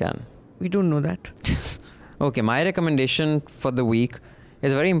majority can. We don't know that. Okay, my recommendation for the week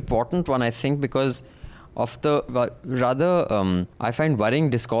is a very important one, I think, because of the I find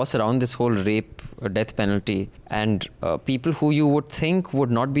worrying discourse around this whole rape death penalty, and people who you would think would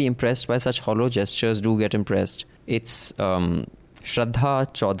not be impressed by such hollow gestures do get impressed. It's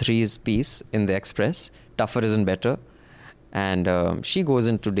Shraddha Chaudhary's piece in The Express, Tougher Isn't Better, and she goes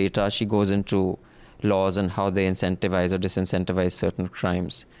into data, she goes into laws and how they incentivize or disincentivize certain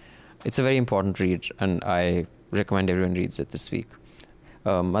crimes. It's a very important read, and I recommend everyone reads it this week.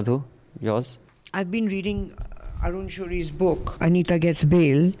 Madhu, yours? I've been reading Arun Shuri's book, Anita Gets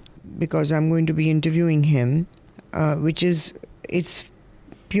Bail, because I'm going to be interviewing him, it's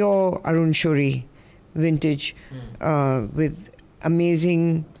pure Arun Shuri vintage with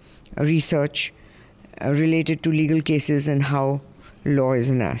amazing research related to legal cases and how law is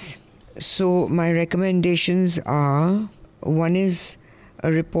an ass. So my recommendations are, one is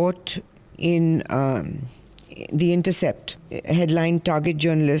a report in The Intercept, headline Target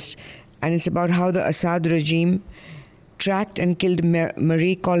Journalist, and it's about how the Assad regime tracked and killed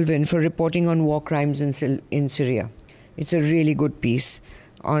Marie Colvin for reporting on war crimes in Syria. It's a really good piece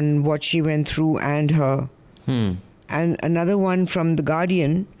on what she went through and her. And another one from The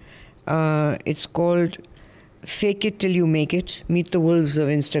Guardian, it's called Fake It Till You Make It, Meet the Wolves of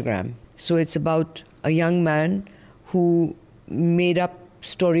Instagram. So it's about a young man who made up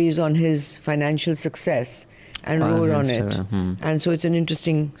stories on his financial success and wrote on it. And so it's an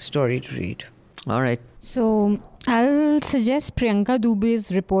interesting story to read. All right. So I'll suggest Priyanka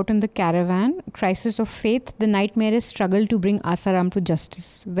Dubey's report on The Caravan, Crisis of Faith, the nightmarish struggle to bring Asaram to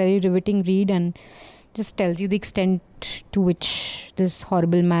justice. Very riveting read, and just tells you the extent to which this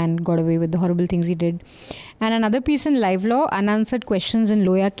horrible man got away with the horrible things he did. And another piece in Live Law, Unanswered Questions in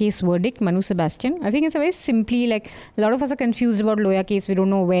Loya Case Verdict, Manu Sebastian. I think it's a very simply, like, a lot of us are confused about Loya case. We don't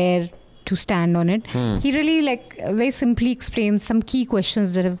know where to stand on it. He really, very simply explains some key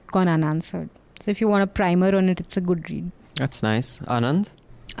questions that have gone unanswered. So if you want a primer on it, it's a good read. That's nice. Anand?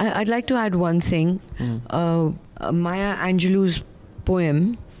 I'd like to add one thing. Maya Angelou's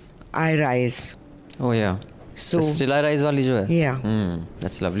poem, I Rise. Oh, yeah. So, The Still I Rise wali jo hai? yeah.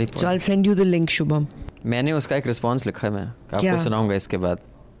 That's lovely. So I'll send you the link, Shubham. मैंने उसका एक response लिखा है, मैं क्या? आपको सुनाऊंगा इसके बाद.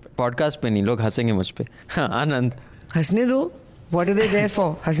 पॉडकास्ट पे नहीं, लोग हंसेंगे मुझ पे. हाँ, आनंद. हंसने दो. What are they there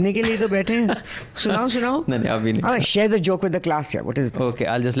for? हंसने के लिए तो बैठे हैं. सुनाओ. नहीं, अभी नहीं. Oh, share the joke with the class here. What is this? Okay,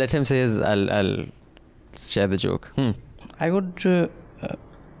 I'll just let him say his. I'll share the joke. I would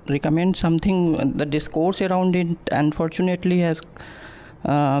recommend something. The discourse around it, unfortunately, has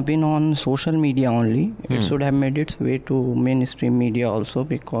been on social media only. It should have made its way to mainstream media also,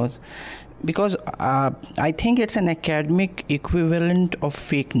 because I think it's an academic equivalent of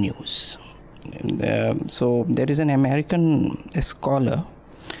fake news. So there is an American scholar,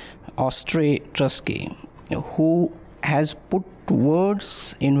 Ostrey Trusky, who has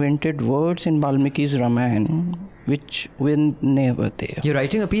invented words in Valmiki's Ramayana which were never there. You're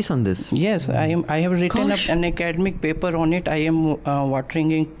writing a piece on this? Yes, I have written an academic paper on it. I am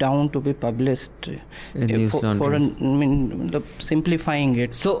watering it down to be published simplifying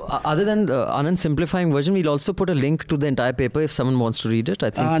it. So other than the Anand simplifying version, we'll also put a link to the entire paper if someone wants to read it.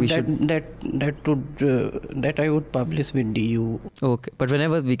 I think that I would publish with DU. Okay, but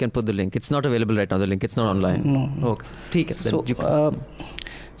whenever we can put the link. It's not available right now, the link. It's not online. No. Okay. ठीक है.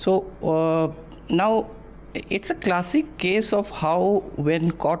 Now it's a classic case of how,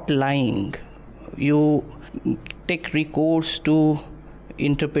 when caught lying, you take recourse to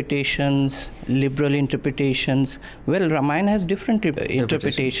interpretations, liberal interpretations. Well, Ramayana has different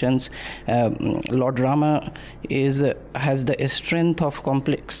interpretations. Lord Rama has the strength of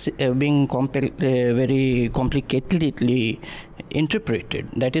being very complicatedly interpreted.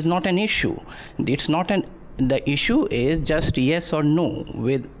 That is not an issue. It's not the issue is just yes or no.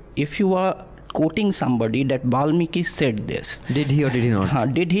 If you are quoting somebody that Valmiki said this, did he or did he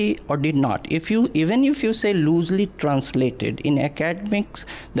not? Did he or did not? Even if you say loosely translated, in academics,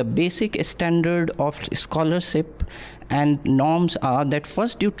 the basic standard of scholarship and norms are that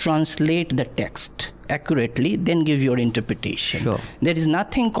first you translate the text accurately, then give your interpretation. Sure. There is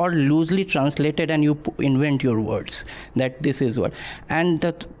nothing called loosely translated and you invent your words that this is what. And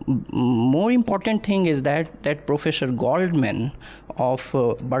the more important thing is that Professor Goldman of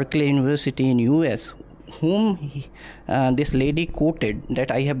Berkeley University in US, whom this lady quoted,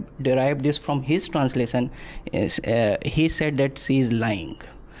 that I have derived this from his translation, he said that she is lying.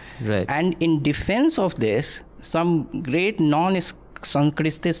 Right. And in defense of this, some great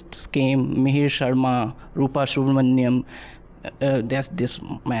non-Sanskritist came, Mihir Sharma, Rupa Subramaniam, there's this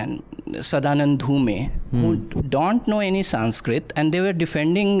man, Sadanand Dhume, who don't know any Sanskrit, and they were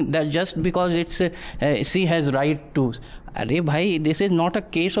defending that just because she has right to. Arey bhai, this is not a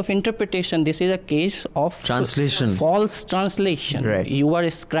case of interpretation. This is a case of translation, false translation. Right. You are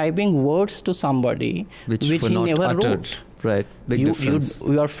ascribing words to somebody which he never uttered. wrote. Right, big difference.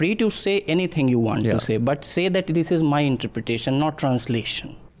 You are free to say anything you want to say, but say that this is my interpretation, not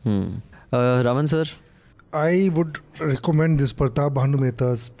translation. Raman sir? I would recommend this Pratap Bhanu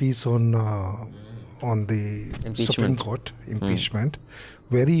Mehta's piece on the Supreme Court impeachment.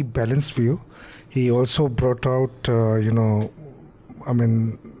 Very balanced view. He also brought out, the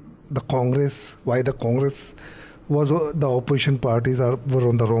Congress, why the Congress was the opposition parties were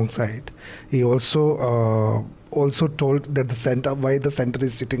on the wrong side. He also told that why the center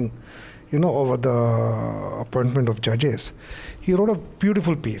is sitting, over the appointment of judges. He wrote a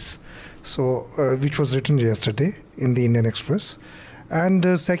beautiful piece, which was written yesterday in the Indian Express.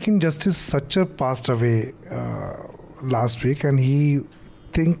 And second, Justice Satcher passed away last week, and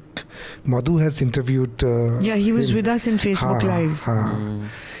think Madhu has interviewed. He was with us in Facebook Live.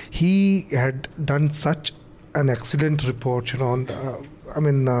 He had done such an excellent report, on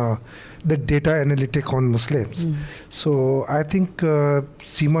the data analytic on Muslims. So I think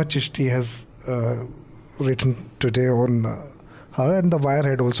Seema Chishti has written today on her, and The Wire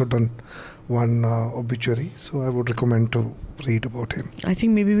had also done one obituary. So I would recommend to read about him. I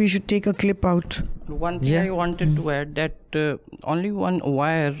think maybe we should take a clip out. One thing I wanted to add, that only one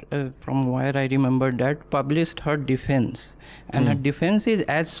from Wire I remember that published her defense, and her defense is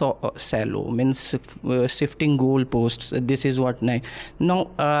as shallow, means shifting goalposts. This is what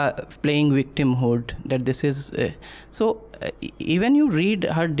playing victimhood. That this is even you read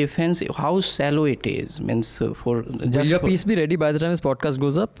her defense, how shallow it is. Means will your piece be ready by the time this podcast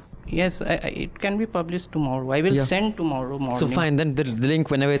goes up? Yes, it can be published tomorrow. I will send tomorrow morning. So fine, then the link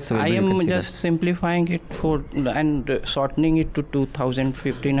whenever it's available. I am just simplifying it and shortening it to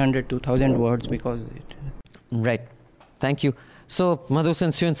 1,500, 2,000 words because Right. Thank you. So, Madhu,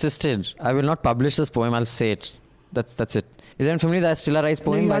 since you insisted, I will not publish this poem. I'll say it. That's it. Is anyone familiar with that Stella Rice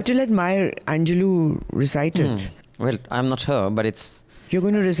poem? No, you have to let Maya Angelou recite it. Well, I'm not her, but it's... You're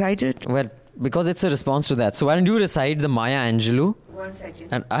going to recite it? Well, because it's a response to that. So why don't you recite the Maya Angelou? 1 second.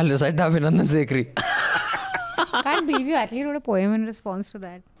 And I'll recite the Abhinandan Sekhri. Can't believe you actually wrote a poem in response to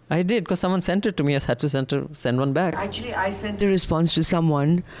that. I did, because someone sent it to me. I had to send one back. Actually, I sent a response to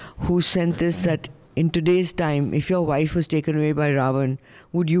someone who sent this, that in today's time, if your wife was taken away by Ravan,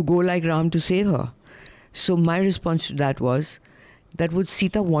 would you go like Ram to save her? So my response to that was, that would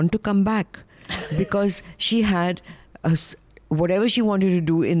Sita want to come back? Because she had whatever she wanted to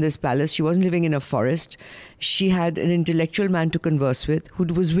do in this palace, she wasn't living in a forest. She had an intellectual man to converse with who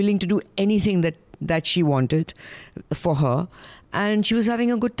was willing to do anything that she wanted for her. And she was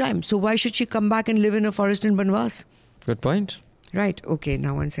having a good time. So why should she come back and live in a forest in Banvas? Good point. Right. Okay,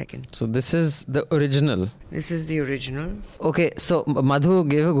 now 1 second. So this is the original. This is the original. Okay, so Madhu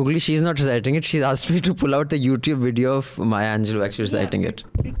gave a googly. She's not reciting it. She's asked me to pull out the YouTube video of Maya Angelou actually reciting it.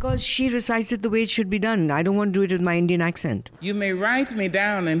 Because she recites it the way it should be done. I don't want to do it with my Indian accent. You may write me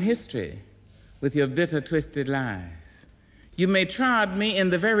down in history with your bitter, twisted lies. You may trod me in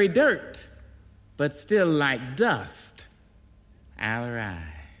the very dirt, but still like dust, I'll rise.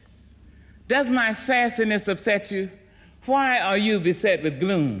 Does my sassiness upset you? Why are you beset with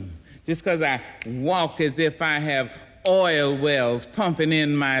gloom? Just because I walk as if I have oil wells pumping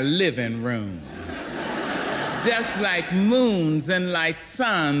in my living room. Just like moons and like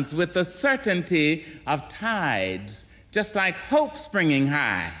suns with the certainty of tides, just like hope springing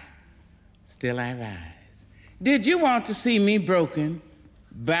high, still I rise. Did you want to see me broken,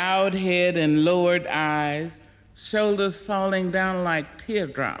 bowed head and lowered eyes, shoulders falling down like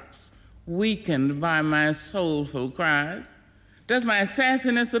teardrops, weakened by my soulful cries? Does my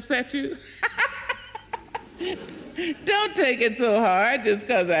sassiness upset you? Don't take it so hard just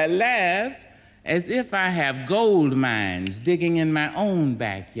because I laugh, as if I have gold mines digging in my own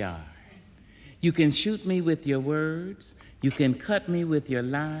backyard. You can shoot me with your words, you can cut me with your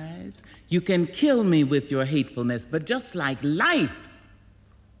lies, you can kill me with your hatefulness, but just like life,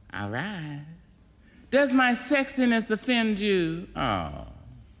 I rise. Does my sexiness offend you? Oh.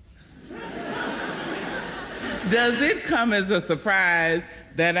 Does it come as a surprise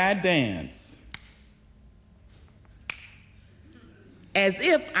that I dance as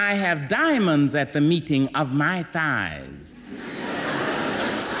if I have diamonds at the meeting of my thighs?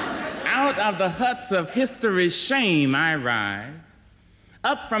 Out of the huts of history's shame I rise.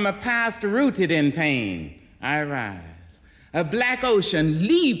 Up from a past rooted in pain I rise. A black ocean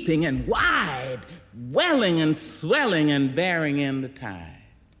leaping and wide, welling and swelling and bearing in the tide.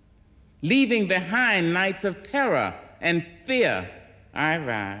 Leaving behind nights of terror and fear, I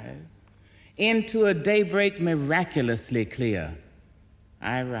rise. Into a daybreak miraculously clear,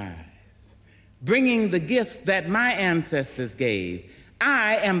 I rise. Bringing the gifts that my ancestors gave.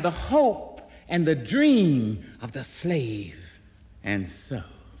 I am the hope and the dream of the slave. And so,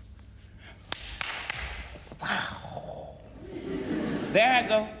 wow. There I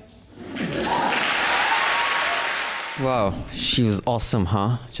go. Wow, she was awesome,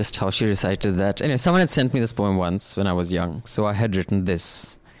 huh? Just how she recited that. Anyway, someone had sent me this poem once when I was young, so I had written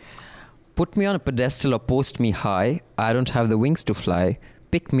this. Put me on a pedestal or post me high, I don't have the wings to fly.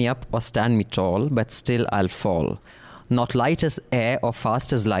 Pick me up or stand me tall, but still I'll fall. Not light as air or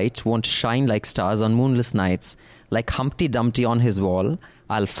fast as light, won't shine like stars on moonless nights. Like Humpty Dumpty on his wall,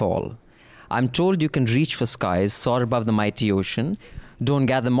 I'll fall. I'm told you can reach for skies, soar above the mighty ocean. Don't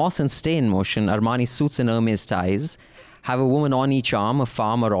gather moss and stay in motion, Armani suits and Hermes ties. Have a woman on each arm, a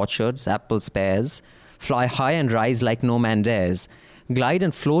farm or orchards, apples, pears. Fly high and rise like no man dares. Glide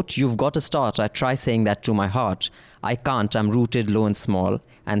and float, you've got to start. I try saying that to my heart. I can't, I'm rooted low and small,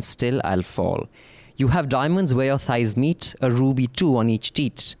 and still I'll fall. You have diamonds where your thighs meet, a ruby too on each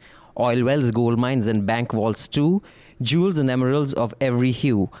teat. Oil wells, gold mines, and bank vaults too. Jewels and emeralds of every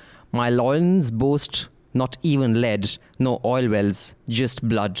hue. My loins boast not even lead, no oil wells, just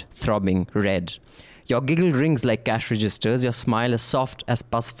blood throbbing red. Your giggle rings like cash registers, your smile as soft as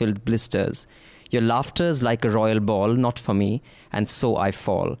pus-filled blisters. Your laughter's like a royal ball, not for me, and so I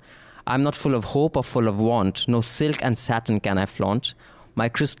fall. I'm not full of hope or full of want, no silk and satin can I flaunt. My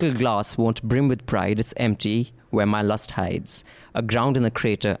crystal glass won't brim with pride, it's empty where my lust hides. Aground in a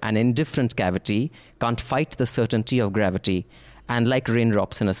crater, an indifferent cavity, can't fight the certainty of gravity. And like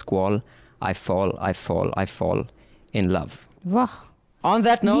raindrops in a squall, I fall, I fall, I fall in love. Wow. On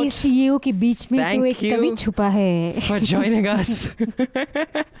that note, ये CEO के बीच में तो एक कवि छुपा है. for joining us.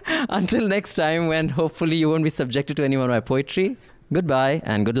 Until next time, when hopefully you won't be subjected to any more of my poetry. Goodbye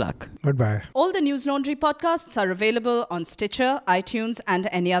and good luck. Goodbye. All the News Laundry podcasts are available on Stitcher, iTunes, and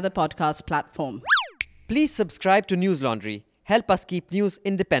any other podcast platform. Please subscribe to News Laundry. Help us keep news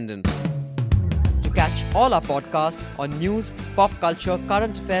independent. To catch all our podcasts on news, pop culture,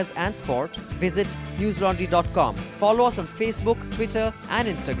 current affairs, and sport, visit newslaundry.com. Follow us on Facebook, Twitter, and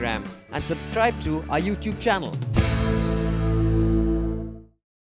Instagram, and subscribe to our YouTube channel.